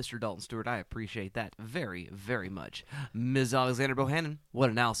 Mr. Dalton Stewart. I appreciate that very, very much. Ms. Alexander Bohannon, what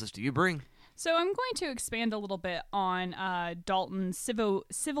analysis do you bring? So I'm going to expand a little bit on Dalton's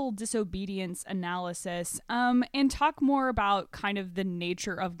civil disobedience analysis and talk more about kind of the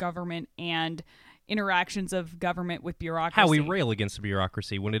nature of government and interactions of government with bureaucracy. How we rail against the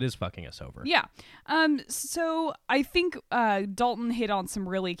bureaucracy when it is fucking us over. Yeah. So I think Dalton hit on some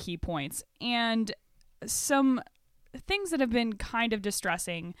really key points and some things that have been kind of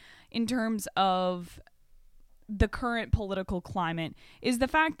distressing in terms of the current political climate is the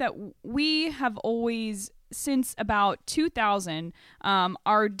fact that we have always, since about 2000,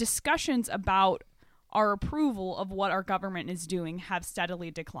 our discussions about our approval of what our government is doing have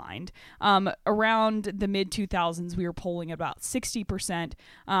steadily declined. Around the mid-2000s, we were polling about 60%,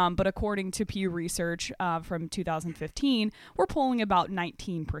 but according to Pew Research from 2015, we're polling about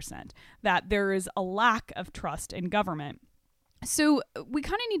 19%, that there is a lack of trust in government. So we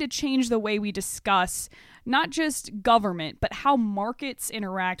kind of need to change the way we discuss not just government, but how markets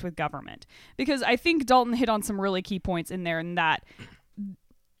interact with government. Because I think Dalton hit on some really key points in there, in that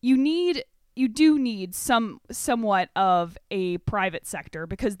you do need somewhat of a private sector,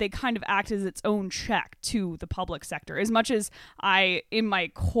 because they kind of act as its own check to the public sector. As much as I, in my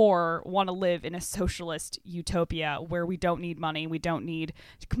core, want to live in a socialist utopia where we don't need money, we don't need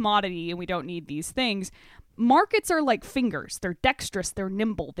commodity, and we don't need these things, markets are like fingers. They're dexterous, they're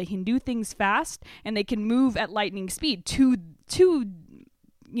nimble, they can do things fast, and they can move at lightning speed to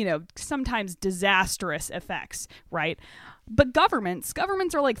sometimes disastrous effects, right? But governments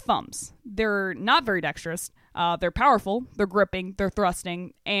are like thumbs. They're not very dexterous. They're powerful. They're gripping. They're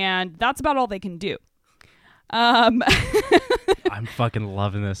thrusting, and that's about all they can do. I'm fucking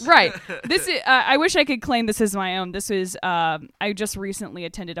loving this. Right. This is. I wish I could claim this as my own. This is. I just recently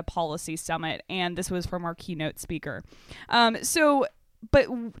attended a policy summit, and this was from our keynote speaker. But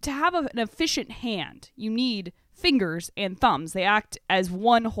to have an efficient hand, you need fingers and thumbs. They act as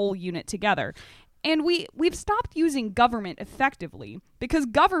one whole unit together. And we've stopped using government effectively because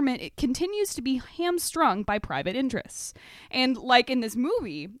government, it continues to be hamstrung by private interests. And like in this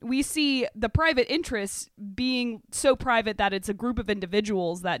movie, we see the private interests being so private that it's a group of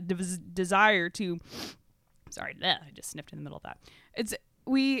individuals that desire to... Sorry, I just sniffed in the middle of that.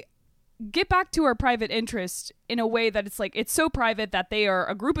 We get back to our private interest in a way that it's so private that they are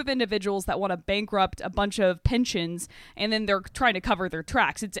a group of individuals that want to bankrupt a bunch of pensions, and then they're trying to cover their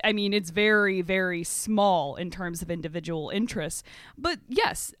tracks. It's very, very small in terms of individual interests. But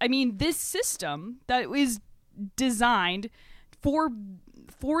yes, this system that is designed for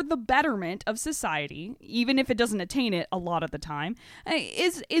the betterment of society, even if it doesn't attain it a lot of the time,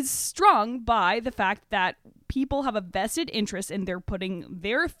 is strung by the fact that people have a vested interest in their putting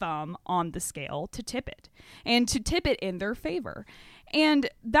their thumb on the scale to tip it, and to tip it in their favor. And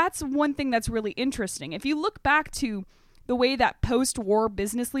that's one thing that's really interesting. If you look back to the way that post-war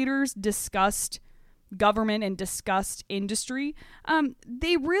business leaders discussed government and discussed industry,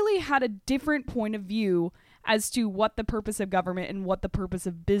 they really had a different point of view as to what the purpose of government and what the purpose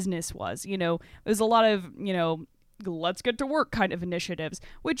of business was. There's a lot of, let's get to work kind of initiatives,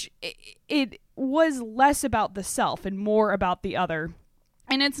 which it was less about the self and more about the other.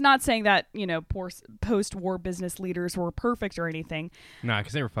 And it's not saying that, poor post-war business leaders were perfect or anything. No,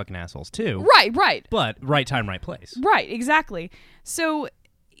 because they were fucking assholes too. Right. But right time, right place. Right, exactly. So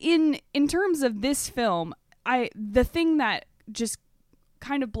in terms of this film, the thing that just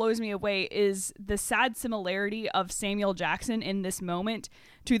kind of blows me away is the sad similarity of Samuel Jackson in this moment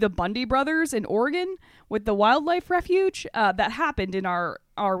to the Bundy brothers in Oregon with the wildlife refuge that happened in our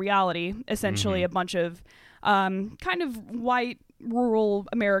reality. Essentially, a bunch of kind of white rural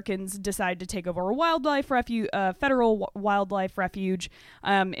Americans decide to take over a wildlife refuge, federal wildlife refuge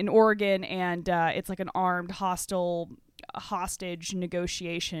in Oregon, and it's like an armed hostage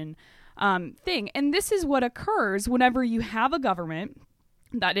negotiation thing. And this is what occurs whenever you have a government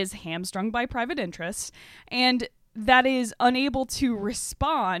that is hamstrung by private interests and that is unable to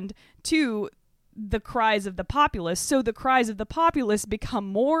respond to the cries of the populace. So the cries of the populace become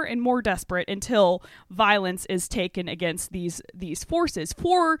more and more desperate until violence is taken against these forces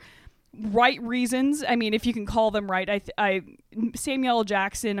for right reasons. If you can call them right. Samuel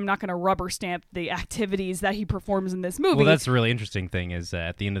Jackson, I'm not going to rubber stamp the activities that he performs in this movie. Well, that's the really interesting thing is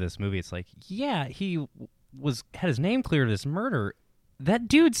at the end of this movie, it's like, yeah, he had his name cleared of this murder. That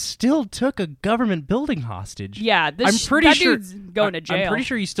dude still took a government building hostage. Yeah, I'm pretty sure dude's going to jail. I'm pretty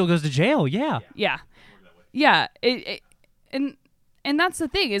sure he still goes to jail. Yeah. And that's the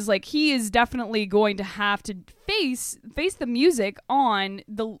thing is he is definitely going to have to face the music on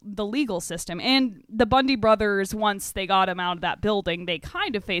the legal system. And the Bundy brothers, once they got him out of that building, they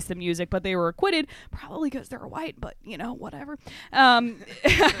kind of faced the music, but they were acquitted, probably because they're white. But whatever.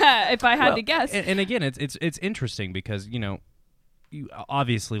 If I had to guess. And again, it's interesting because you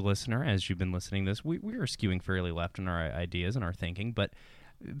obviously, listener, as you've been listening to this, we are skewing fairly left in our ideas and our thinking, but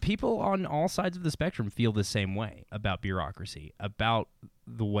people on all sides of the spectrum feel the same way about bureaucracy, about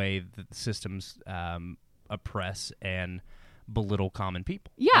the way that systems oppress and belittle common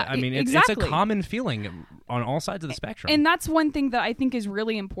people. Yeah, it's a common feeling on all sides of the spectrum. And that's one thing that I think is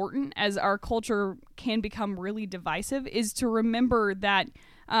really important as our culture can become really divisive, is to remember that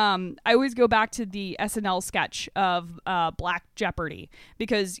I always go back to the SNL sketch of Black Jeopardy,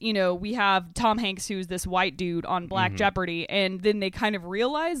 because, you know, we have Tom Hanks, who's this white dude on Black Jeopardy, and then they kind of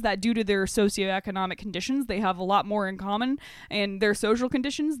realize that due to their socioeconomic conditions, they have a lot more in common, and their social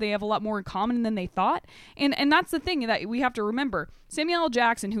conditions, they have a lot more in common than they thought. And that's the thing that we have to remember. Samuel L.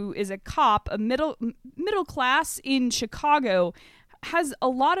 Jackson, who is a cop, a middle class in Chicago, has a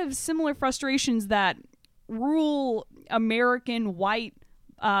lot of similar frustrations that rural American white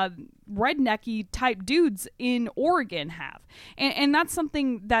rednecky type dudes in Oregon have. And that's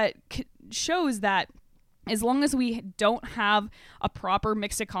something that shows that as long as we don't have a proper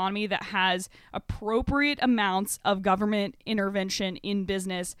mixed economy that has appropriate amounts of government intervention in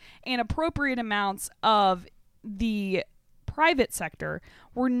business and appropriate amounts of the private sector,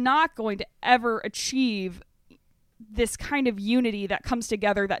 we're not going to ever achieve this kind of unity that comes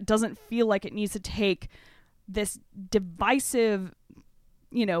together that doesn't feel like it needs to take this divisive,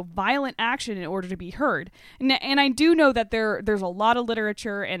 you know, violent action in order to be heard. And I do know that there's a lot of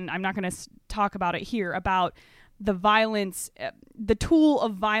literature, and I'm not going to talk about it here, about the violence, the tool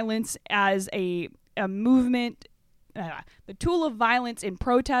of violence as a movement, the tool of violence in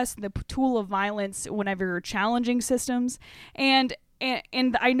protest, the tool of violence whenever you're challenging systems. And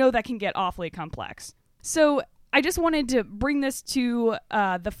I know that can get awfully complex. So I just wanted to bring this to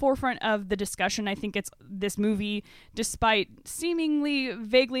the forefront of the discussion. I think this movie, despite seemingly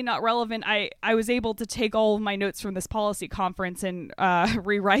vaguely not relevant, I was able to take all of my notes from this policy conference and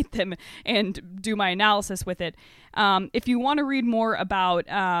rewrite them and do my analysis with it. If you want to read more about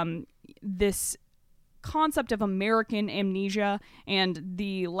this concept of American amnesia and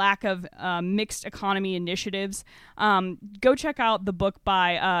the lack of mixed economy initiatives, go check out the book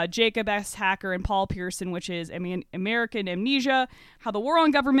by Jacob S. Hacker and Paul Pearson, which is American Amnesia: How the War on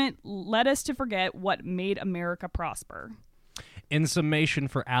Government Led Us to Forget What Made America Prosper. In summation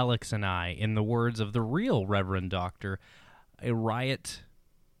for Alex and I, in the words of the real Reverend Doctor, a riot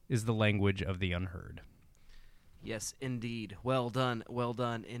is the language of the unheard. Yes, indeed. Well done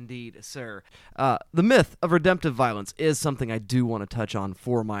indeed, sir. The myth of redemptive violence is something I do want to touch on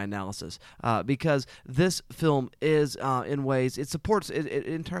for my analysis, because this film is, in ways, it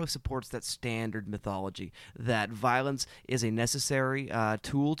entirely supports that standard mythology that violence is a necessary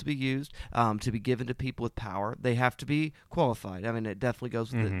tool to be used, to be given to people with power. They have to be qualified. I mean, it definitely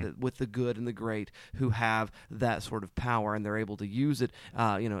goes with the good and the great who have that sort of power, and they're able to use it,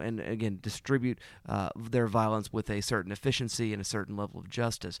 and again, distribute their violence with a certain efficiency and a certain level of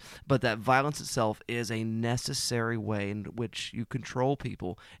justice. But that violence itself is a necessary way in which you control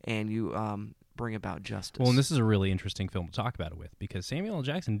people and you bring about justice. Well, and this is a really interesting film to talk about it with, because Samuel L.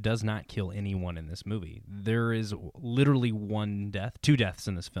 Jackson does not kill anyone in this movie. There is literally two deaths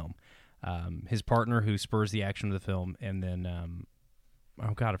in this film. His partner, who spurs the action of the film, and then, I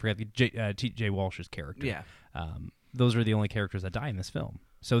forgot T.J. Walsh's character. Yeah. Those are the only characters that die in this film.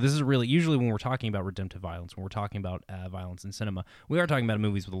 So this is really, usually when we're talking about redemptive violence, when we're talking about violence in cinema, we are talking about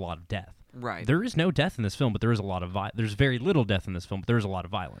movies with a lot of death. Right. There is no death in this film, but there is a lot of there's very little death in this film, but there is a lot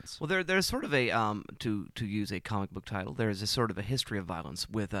of violence. Well, there's sort of a to use a comic book title, there is a sort of a history of violence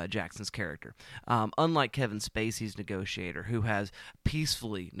with Jackson's character. Unlike Kevin Spacey's negotiator, who has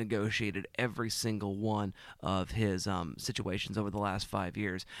peacefully negotiated every single one of his situations over the last 5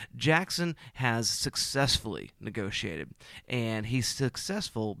 years, Jackson has successfully negotiated, and he's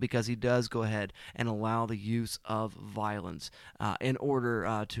successful because he does go ahead and allow the use of violence in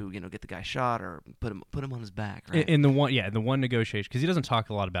order to get the guy shot or put him on his back. Right? In the one negotiation, because he doesn't talk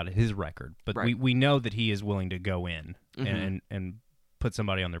a lot about his record, but right. we know that he is willing to go in and put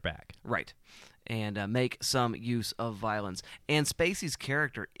somebody on their back. Right. And make some use of violence. And Spacey's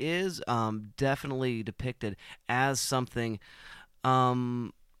character is definitely depicted as something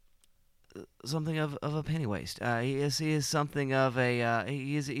of a penny waste. He is something of a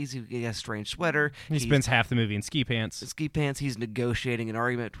he has a strange sweater. He spends half the movie in ski pants. He's negotiating an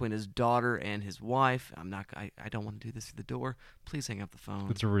argument between his daughter and his wife. I don't want to do this through the door. Please hang up the phone.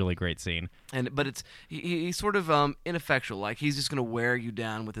 It's a really great scene. But he's sort of ineffectual. Like, he's just going to wear you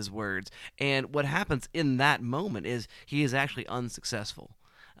down with his words. And what happens in that moment is he is actually unsuccessful.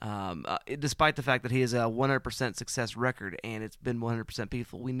 Despite the fact that he has a 100% success record and it's been 100%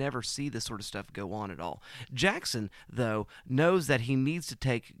 peaceful, we never see this sort of stuff go on at all. Jackson, though, knows that he needs to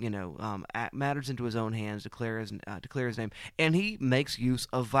take matters into his own hands, declare his name, and he makes use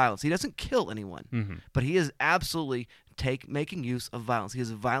of violence. He doesn't kill anyone, but he is absolutely making use of violence. He is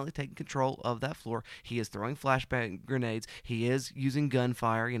violently taking control of that floor. He is throwing flashbang grenades. He is using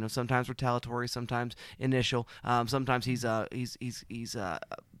gunfire. Sometimes retaliatory, sometimes initial. Sometimes he's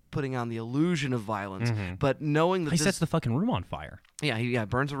putting on the illusion of violence, but knowing that He this, sets the fucking room on fire. he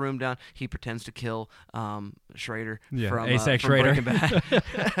burns the room down. He pretends to kill Schrader Yeah, from A$AP from Schrader. Breaking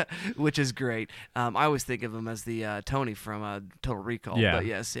Bad, which is great. I always think of him as the Tony from Total Recall. Yeah. But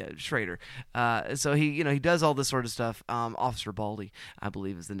yes, Schrader. So he does all this sort of stuff. Officer Baldy, I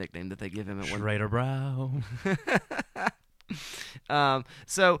believe, is the nickname that they give him at one. Schrader Brow.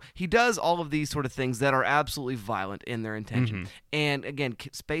 So he does all of these sort of things that are absolutely violent in their intention. And again,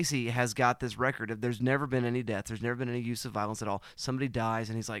 Spacey has got this record of there's never been any death, there's never been any use of violence at all. Somebody dies,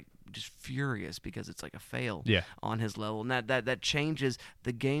 and he's like just furious because it's like a fail on his level, and that changes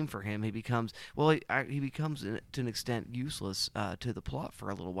the game for him. He becomes he becomes to an extent useless to the plot for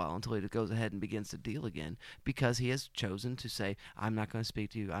a little while until he goes ahead and begins to deal again, because he has chosen to say, I'm not going to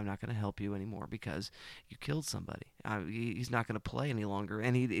speak to you, I'm not going to help you anymore because you killed somebody. He's not going to play any longer,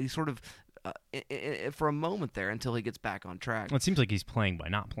 and he sort of for a moment there until he gets back on track. Well, it seems like he's playing by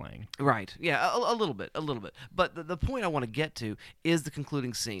not playing. Right. Yeah, a little bit. But the point I want to get to is the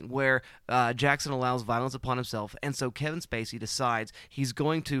concluding scene where Jackson allows violence upon himself, and so Kevin Spacey decides he's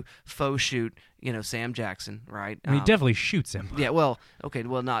going to faux shoot, Sam Jackson, right? And he definitely shoots him. Yeah, well, okay,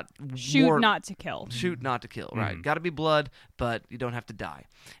 well, not... Shoot not to kill. Shoot not to kill, right. Got to be blood, but you don't have to die.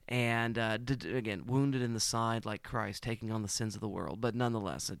 And, again, wounded in the side like Christ, taking on the sins of the world. But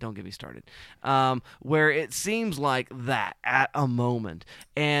nonetheless, don't get me started. Where it seems like that at a moment.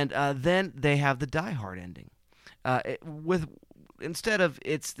 And then they have the Die Hard ending. Instead of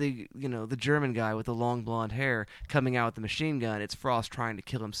it's the German guy with the long blonde hair coming out with the machine gun, it's Frost trying to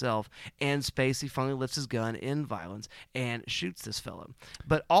kill himself, and Spacey finally lifts his gun in violence and shoots this fellow.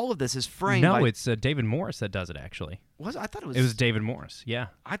 But all of this is framed by... No, it's David Morris that does it, actually. I thought it was... It was David Morris, yeah.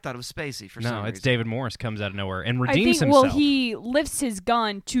 I thought it was Spacey for some reason. No, it's David Morris comes out of nowhere and I redeems think, himself. well, he lifts his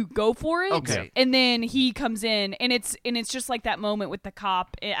gun to go for it, Okay. and then he comes in, and it's just like that moment with the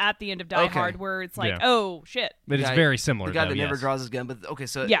cop at the end of Die Okay. Hard where it's like, Yeah. oh, shit. But it's guy- very similar, The guy though, that never yes. draws his gun, but okay,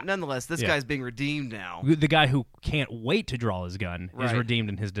 so Yeah. nonetheless, this Yeah. guy's being redeemed now. The guy who can't wait to draw his gun is Right. redeemed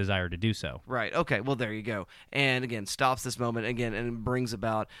in his desire to do so. Right. Okay. Well, there you go. And again, stops this moment again and brings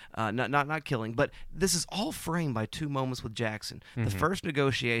about not killing, but this is all framed by two moments with Jackson. The first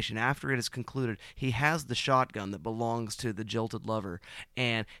negotiation, after it is concluded, he has the shotgun that belongs to the jilted lover,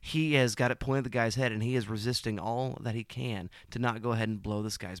 and he has got it pointed at the guy's head, and he is resisting all that he can to not go ahead and blow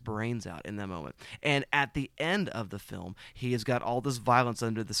this guy's brains out in that moment. And at the end of the film, he has got all this violence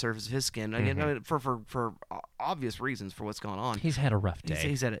under the surface of his skin. Again, I mean, for obvious reasons for what's going on. He's had a rough day.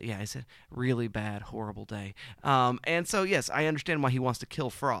 He's had a really bad, horrible day. And so, yes, I understand why he wants to kill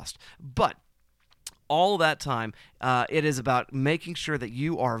Frost. But all that time, it is about making sure that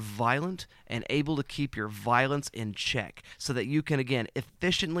you are violent and able to keep your violence in check so that you can, again,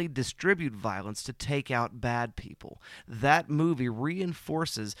 efficiently distribute violence to take out bad people. That movie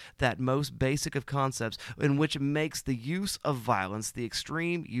reinforces that most basic of concepts, in which it makes the use of violence, the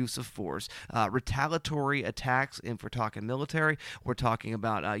extreme use of force, retaliatory attacks, if we're talking military, we're talking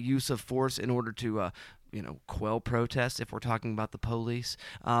about use of force in order to quell protests, if we're talking about the police,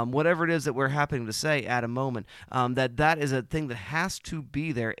 whatever it is that we're happening to say at a moment, that is a thing that has to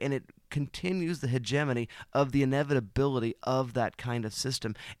be there, and it continues the hegemony of the inevitability of that kind of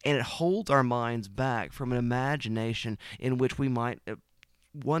system, and it holds our minds back from an imagination in which we might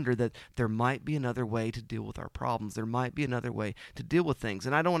wonder that there might be another way to deal with our problems. There might be another way to deal with things.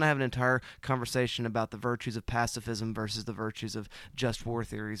 And I don't want to have an entire conversation about the virtues of pacifism versus the virtues of just war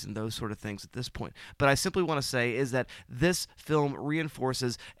theories and those sort of things at this point. But I simply want to say is that this film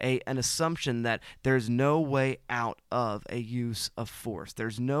reinforces an assumption that there's no way out of a use of force.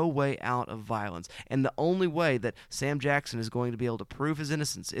 There's no way out of violence. And the only way that Sam Jackson is going to be able to prove his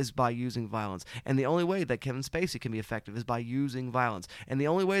innocence is by using violence. And the only way that Kevin Spacey can be effective is by using violence. And the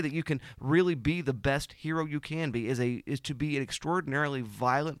only way that you can really be the best hero you can be is to be an extraordinarily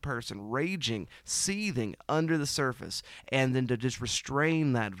violent person, raging, seething under the surface, and then to just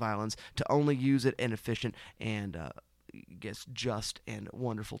restrain that violence, to only use it in efficient and just and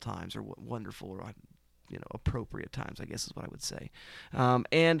wonderful times, or wonderful or appropriate times, I guess is what I would say.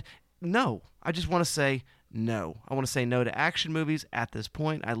 And no, I just want to say no. I want to say no to action movies at this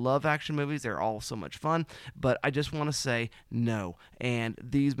point. I love action movies. They're all so much fun. But I just want to say no. And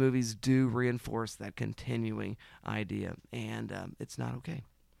these movies do reinforce that continuing idea. And it's not okay.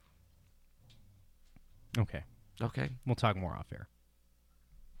 Okay. Okay. We'll talk more off air.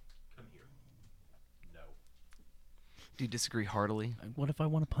 Do you disagree heartily? What if I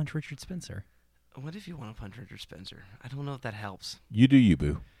want to punch Richard Spencer? What if you want to punch Richard Spencer? I don't know if that helps. You do you,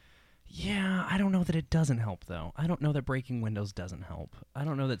 boo. Yeah, I don't know that it doesn't help, though. I don't know that breaking windows doesn't help. I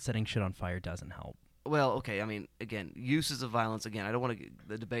don't know that setting shit on fire doesn't help. Well, okay. I mean, again, uses of violence. Again, I don't want to get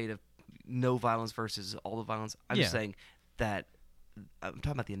the debate of no violence versus all the violence. I'm just Yeah. saying that I'm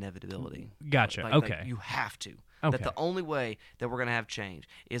talking about the inevitability. Gotcha. Like, Okay. you have to. Okay. That the only way that we're going to have change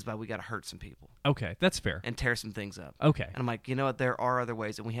is by we got to hurt some people Okay, that's fair. and tear some things up. Okay. And I'm like, you know what? There are other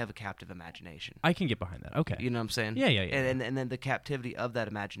ways, and we have a captive imagination. I can get behind that. Okay. You know what I'm saying? Yeah. And then the captivity of that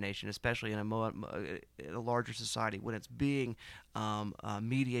imagination, especially in a larger society, when it's being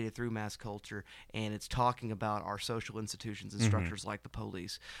mediated through mass culture, and it's talking about our social institutions and structures like the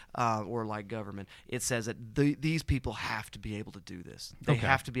police or like government, it says that these people have to be able to do this. They Okay.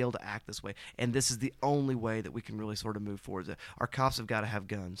 have to be able to act this way, and this is the only way that we can really sort of move forward. Our cops have got to have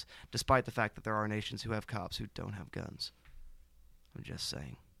guns, despite the fact that there are nations who have cops who don't have guns. I'm just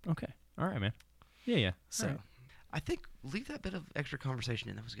saying. Okay. All right, man. Yeah. So, All right. I think leave that bit of extra conversation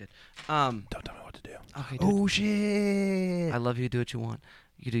in. That was good. Don't tell me what to do. Okay. Oh shit! I love you. Do what you want.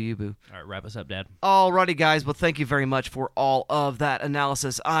 You do you, boo. All right, wrap us up, Dad. Alrighty, guys. Well, thank you very much for all of that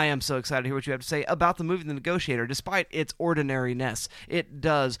analysis. I am so excited to hear what you have to say about the movie The Negotiator. Despite its ordinariness, it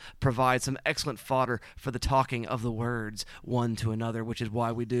does provide some excellent fodder for the talking of the words one to another, which is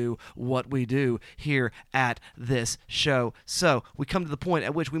why we do what we do here at this show. So, we come to the point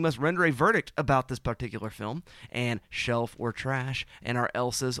at which we must render a verdict about this particular film, and shelf or trash, and our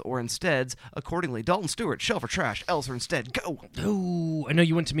else's or insteads accordingly. Dalton Stewart, shelf or trash, else or instead, go! Oh, I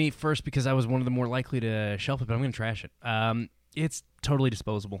know you went to me first because I was one of the more likely to shelf it, but I'm going to trash it. It's totally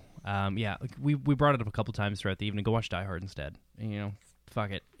disposable. Yeah, we brought it up a couple times throughout the evening. Go watch Die Hard instead. You know,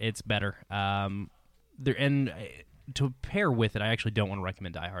 fuck it, it's better. To pair with it, I actually don't want to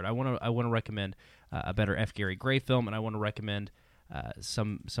recommend Die Hard. I want to recommend a better F. Gary Gray film, and I want to recommend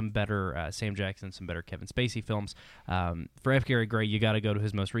some better Sam Jackson, some better Kevin Spacey films. For F. Gary Gray, you got to go to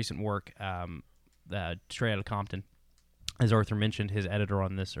his most recent work, Straight Outta Compton. As Arthur mentioned, his editor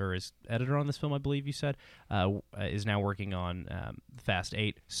on this film, I believe you said, is now working on Fast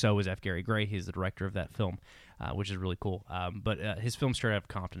 8. So is F. Gary Gray. He's the director of that film, which is really cool. But his film Straight Outta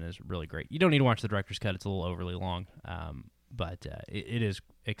Compton is really great. You don't need to watch the director's cut. It's a little overly long, but it is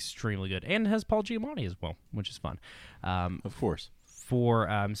extremely good. And it has Paul Giamatti as well, which is fun. Of course. For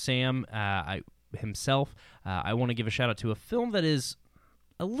Sam himself, I want to give a shout-out to a film that is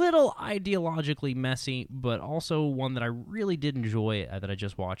a little ideologically messy, but also one that I really did enjoy that I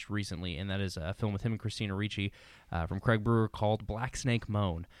just watched recently, and that is a film with him and Christina Ricci from Craig Brewer called Black Snake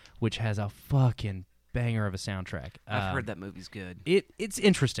Moan, which has a fucking banger of a soundtrack. I've heard that movie's good. It's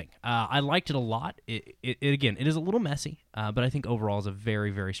interesting. I liked it a lot. It again, it is a little messy, but I think overall is a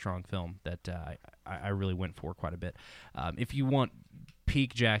very, very strong film that I really went for quite a bit. If you want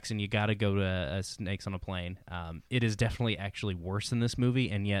peak Jackson, you got to go to Snakes on a Plane. It is definitely actually worse than this movie,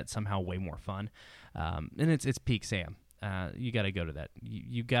 and yet somehow way more fun. And it's peak Sam. You got to go to that.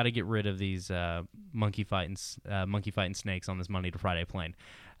 You got to get rid of these monkey fighting snakes on this Monday to Friday plane.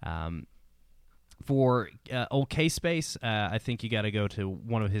 For old K-Space, I think you got to go to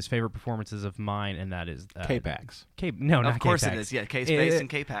one of his favorite performances of mine, and that is K-Pax. No, not Of course K-Pax. it is. Yeah, K-Space and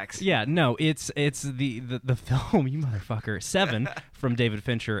K-Pax. Yeah, no, it's the film, you motherfucker, 7 from David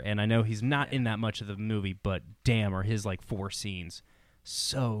Fincher, and I know he's not in that much of the movie, but damn, are his like 4 scenes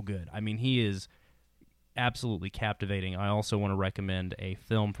so good. I mean, he is absolutely captivating. I also want to recommend a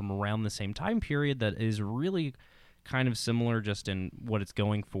film from around the same time period that is really kind of similar just in what it's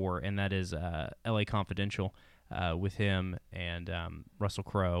going for, and that is L.A. Confidential with him and Russell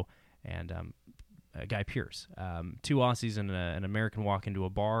Crowe and Guy Pearce. 2 Aussies and an American walk into a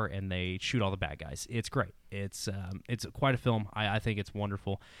bar, and they shoot all the bad guys. It's great. It's quite a film. I think it's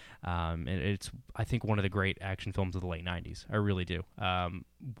wonderful. It's, I think, one of the great action films of the late 90s. I really do.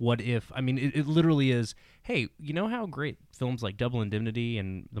 What if, I mean, it literally is, hey, you know how great films like Double Indemnity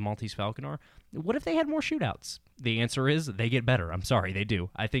and The Maltese Falcon are? What if they had more shootouts? The answer is they get better. I'm sorry, they do.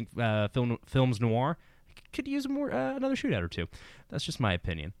 I think films noir could use another shootout or two. That's just my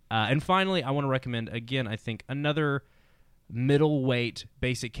opinion. And finally, I want to recommend, again, I think another middleweight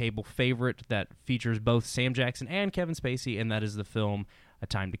basic cable favorite that features both Sam Jackson and Kevin Spacey, and that is the film A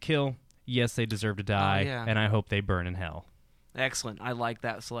Time to Kill. Yes, they deserve to die, yeah. and I hope they burn in hell. Excellent. I like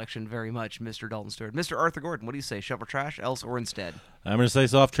that selection very much, Mr. Dalton Stewart. Mr. Arthur Gordon, what do you say? Shovel trash, else or instead? I'm going to say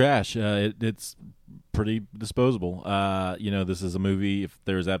soft trash. It's pretty disposable. This is a movie, if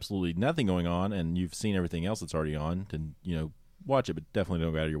there's absolutely nothing going on and you've seen everything else that's already on, then, watch it, but definitely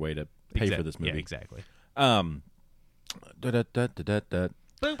don't go out of your way to pay for this movie. Yeah, exactly.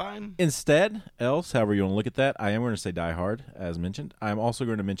 Fine. Instead, else, however you want to look at that, I am going to say Die Hard, as mentioned. I'm also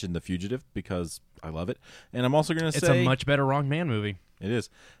going to mention The Fugitive because I love it. And I'm also going to say... It's a much better Wrong Man movie. It is.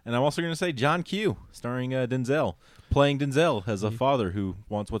 And I'm also going to say John Q, starring Denzel, playing Denzel as a father who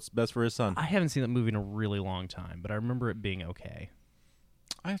wants what's best for his son. I haven't seen that movie in a really long time, but I remember it being okay.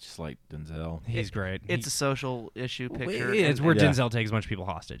 I just like Denzel. He's great. It's a social issue picture. It's and- where Yeah. Denzel takes a bunch of people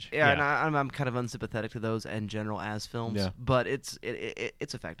hostage. Yeah, and I'm kind of unsympathetic to those in general as films, Yeah. but it's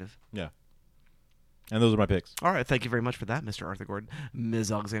effective. Yeah. And those are my picks. All right, thank you very much for that, Mr. Arthur Gordon.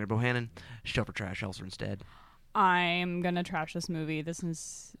 Ms. Alexander Bohannon, show for trash, Elser instead. I'm gonna trash this movie. It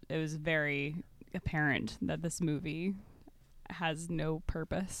was very apparent that this movie has no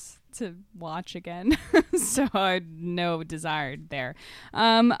purpose to watch again, so I had no desire there.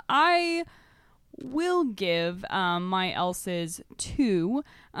 I will give my Elses to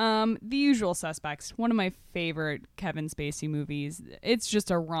The Usual Suspects, one of my favorite Kevin Spacey movies. It's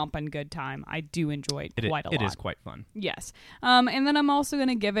just a romping good time. I do enjoy it quite a lot. It is quite fun. Yes. And then I'm also going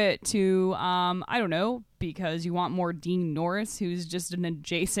to give it to, I don't know, because you want more Dean Norris, who's just an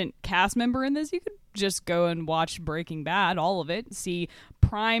adjacent cast member in this. You could just go and watch Breaking Bad, all of it. See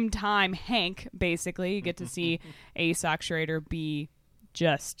primetime Hank, basically. You get to see Ace Actuator be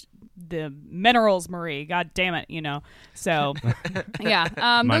just the minerals Marie. God damn it, you know. So, yeah.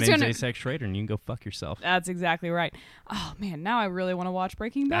 My those name's are- Ace Schrader, and you can go fuck yourself. That's exactly right. Oh, man, now I really want to watch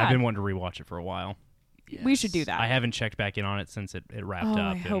Breaking Bad. I've been wanting to rewatch it for a while. We should do that. I haven't checked back in on it since it wrapped Oh,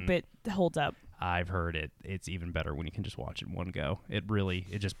 up. I hope and it holds up. I've heard it's even better when you can just watch it in one go. It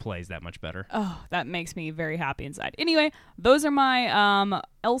just plays that much better. Oh, that makes me very happy inside. Anyway, those are my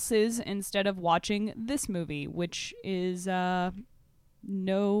else's instead of watching this movie, which is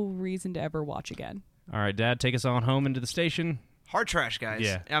no reason to ever watch again. All right, Dad, take us on home into the station. Hard trash, guys.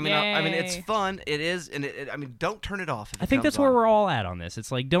 Yeah. I mean, it's Yay. fun. It is, and I mean, don't turn it off. If I it think comes that's where on. we're all at on this. It's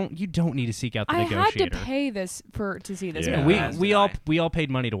like you don't need to seek out the I had negotiator. to pay this to see this Yeah. movie. We all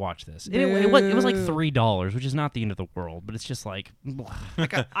paid money to watch this. And it was like Boo. $3, which is not the end of the world, but it's just like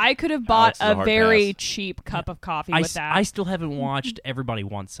I could have bought Alex is a a hard very pass. cheap cup of coffee I with that. I still haven't watched Everybody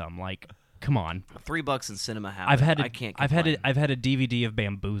Wants Some. Like, come on. $3 in cinema habit. I've had I can't. I've had complain. I've had a DVD of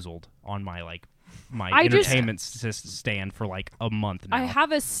Bamboozled on my my I just- entertainment stand for like a month now. I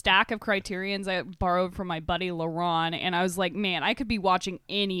have a stack of Criterions I borrowed from my buddy LaRon, and I was like, man, I could be watching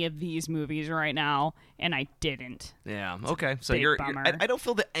any of these movies right now, and I didn't. Yeah. Okay. So big you're. bummer. I don't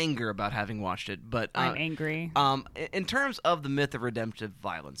feel the anger about having watched it, but I'm angry. In terms of the myth of redemptive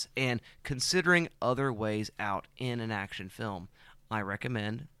violence and considering other ways out in an action film, I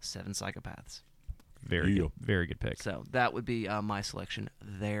recommend Seven Psychopaths. very good pick. So that would be my selection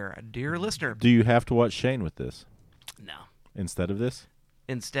there, dear listener. Do you have to watch Shane with this No. instead of this?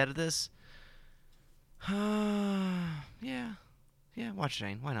 Instead of this, yeah, watch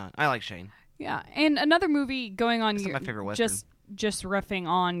Shane. Why not? I like Shane. Yeah, and another movie going on. It's not my favorite Western. Just riffing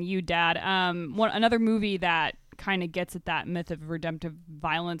on you, Dad. Another movie that kind of gets at that myth of redemptive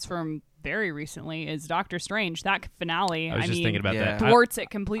violence from very recently is Doctor Strange. That finale, I was just thinking about yeah. that. thwarts it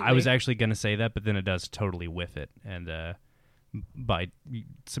completely. I was actually going to say that, but then it does totally whiff it, and by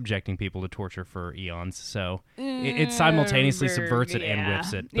subjecting people to torture for eons, so it simultaneously subverts it and yeah.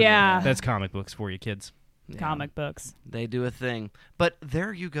 whiffs it. But Yeah. that's comic books for you kids. comic books. They do a thing. But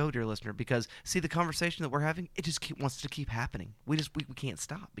there you go, dear listener, because see the conversation that we're having, it just wants to keep happening. We can't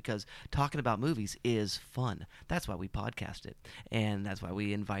stop because talking about movies is fun. That's why we podcast it. And that's why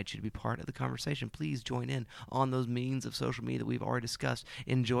we invite you to be part of the conversation. Please join in on those means of social media that we've already discussed.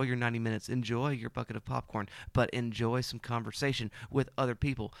 Enjoy your 90 minutes. Enjoy your bucket of popcorn, but enjoy some conversation with other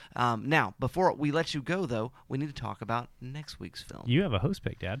people. Now, before we let you go, though, we need to talk about next week's film. You have a host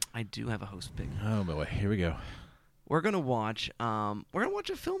pick, Dad. I do have a host pick. Oh boy, here we go. We're gonna watch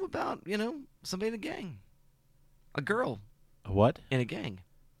a film about, somebody in a gang. A girl A what? in a gang.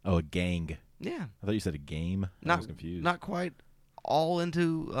 Oh, a gang. Yeah. I thought you said a game. I was confused. Not quite all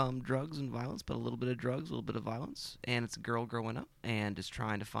into drugs and violence, but a little bit of drugs, a little bit of violence. And it's a girl growing up and is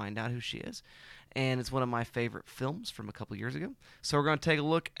trying to find out who she is. And it's one of my favorite films from a couple years ago. So we're going to take a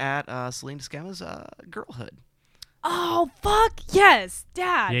look at Celine Sciamma's Girlhood. Oh, fuck yes,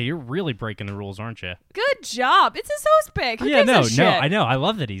 Dad. Yeah, you're really breaking the rules, aren't you? Good job. It's his host pick. Who Yeah, gives a shit? I know. I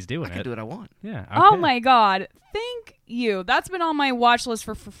love that he's I doing can it. do what I want. Yeah. Oh okay. my god. Thank you. That's been on my watch list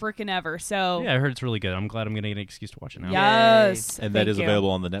for frickin' ever. So Yeah, I heard it's really good. I'm glad I'm going to get an excuse to watch it now. yes. and that Thank is you. available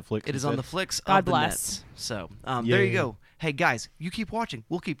on the Netflix. It is you on said? the flicks God of the bless. nets. So there you Yay. go. Hey, guys, you keep watching.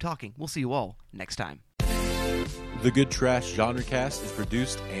 We'll keep talking. We'll see you all next time. The Good Trash Genre Cast is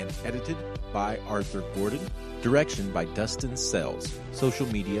produced and edited by Arthur Gordon. Direction by Dustin Sells. Social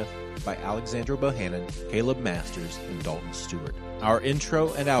media by Alexandra Bohannon, Caleb Masters, and Dalton Stewart. Our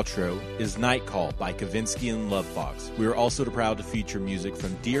intro and outro is Night Call by Kavinsky and Lovefox. We are also proud to feature music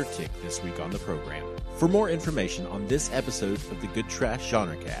from Deer Tick this week on the program. For more information on this episode of the Good Trash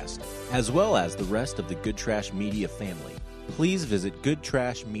Genrecast, as well as the rest of the Good Trash Media family, please visit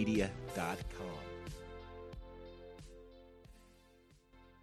goodtrashmedia.com.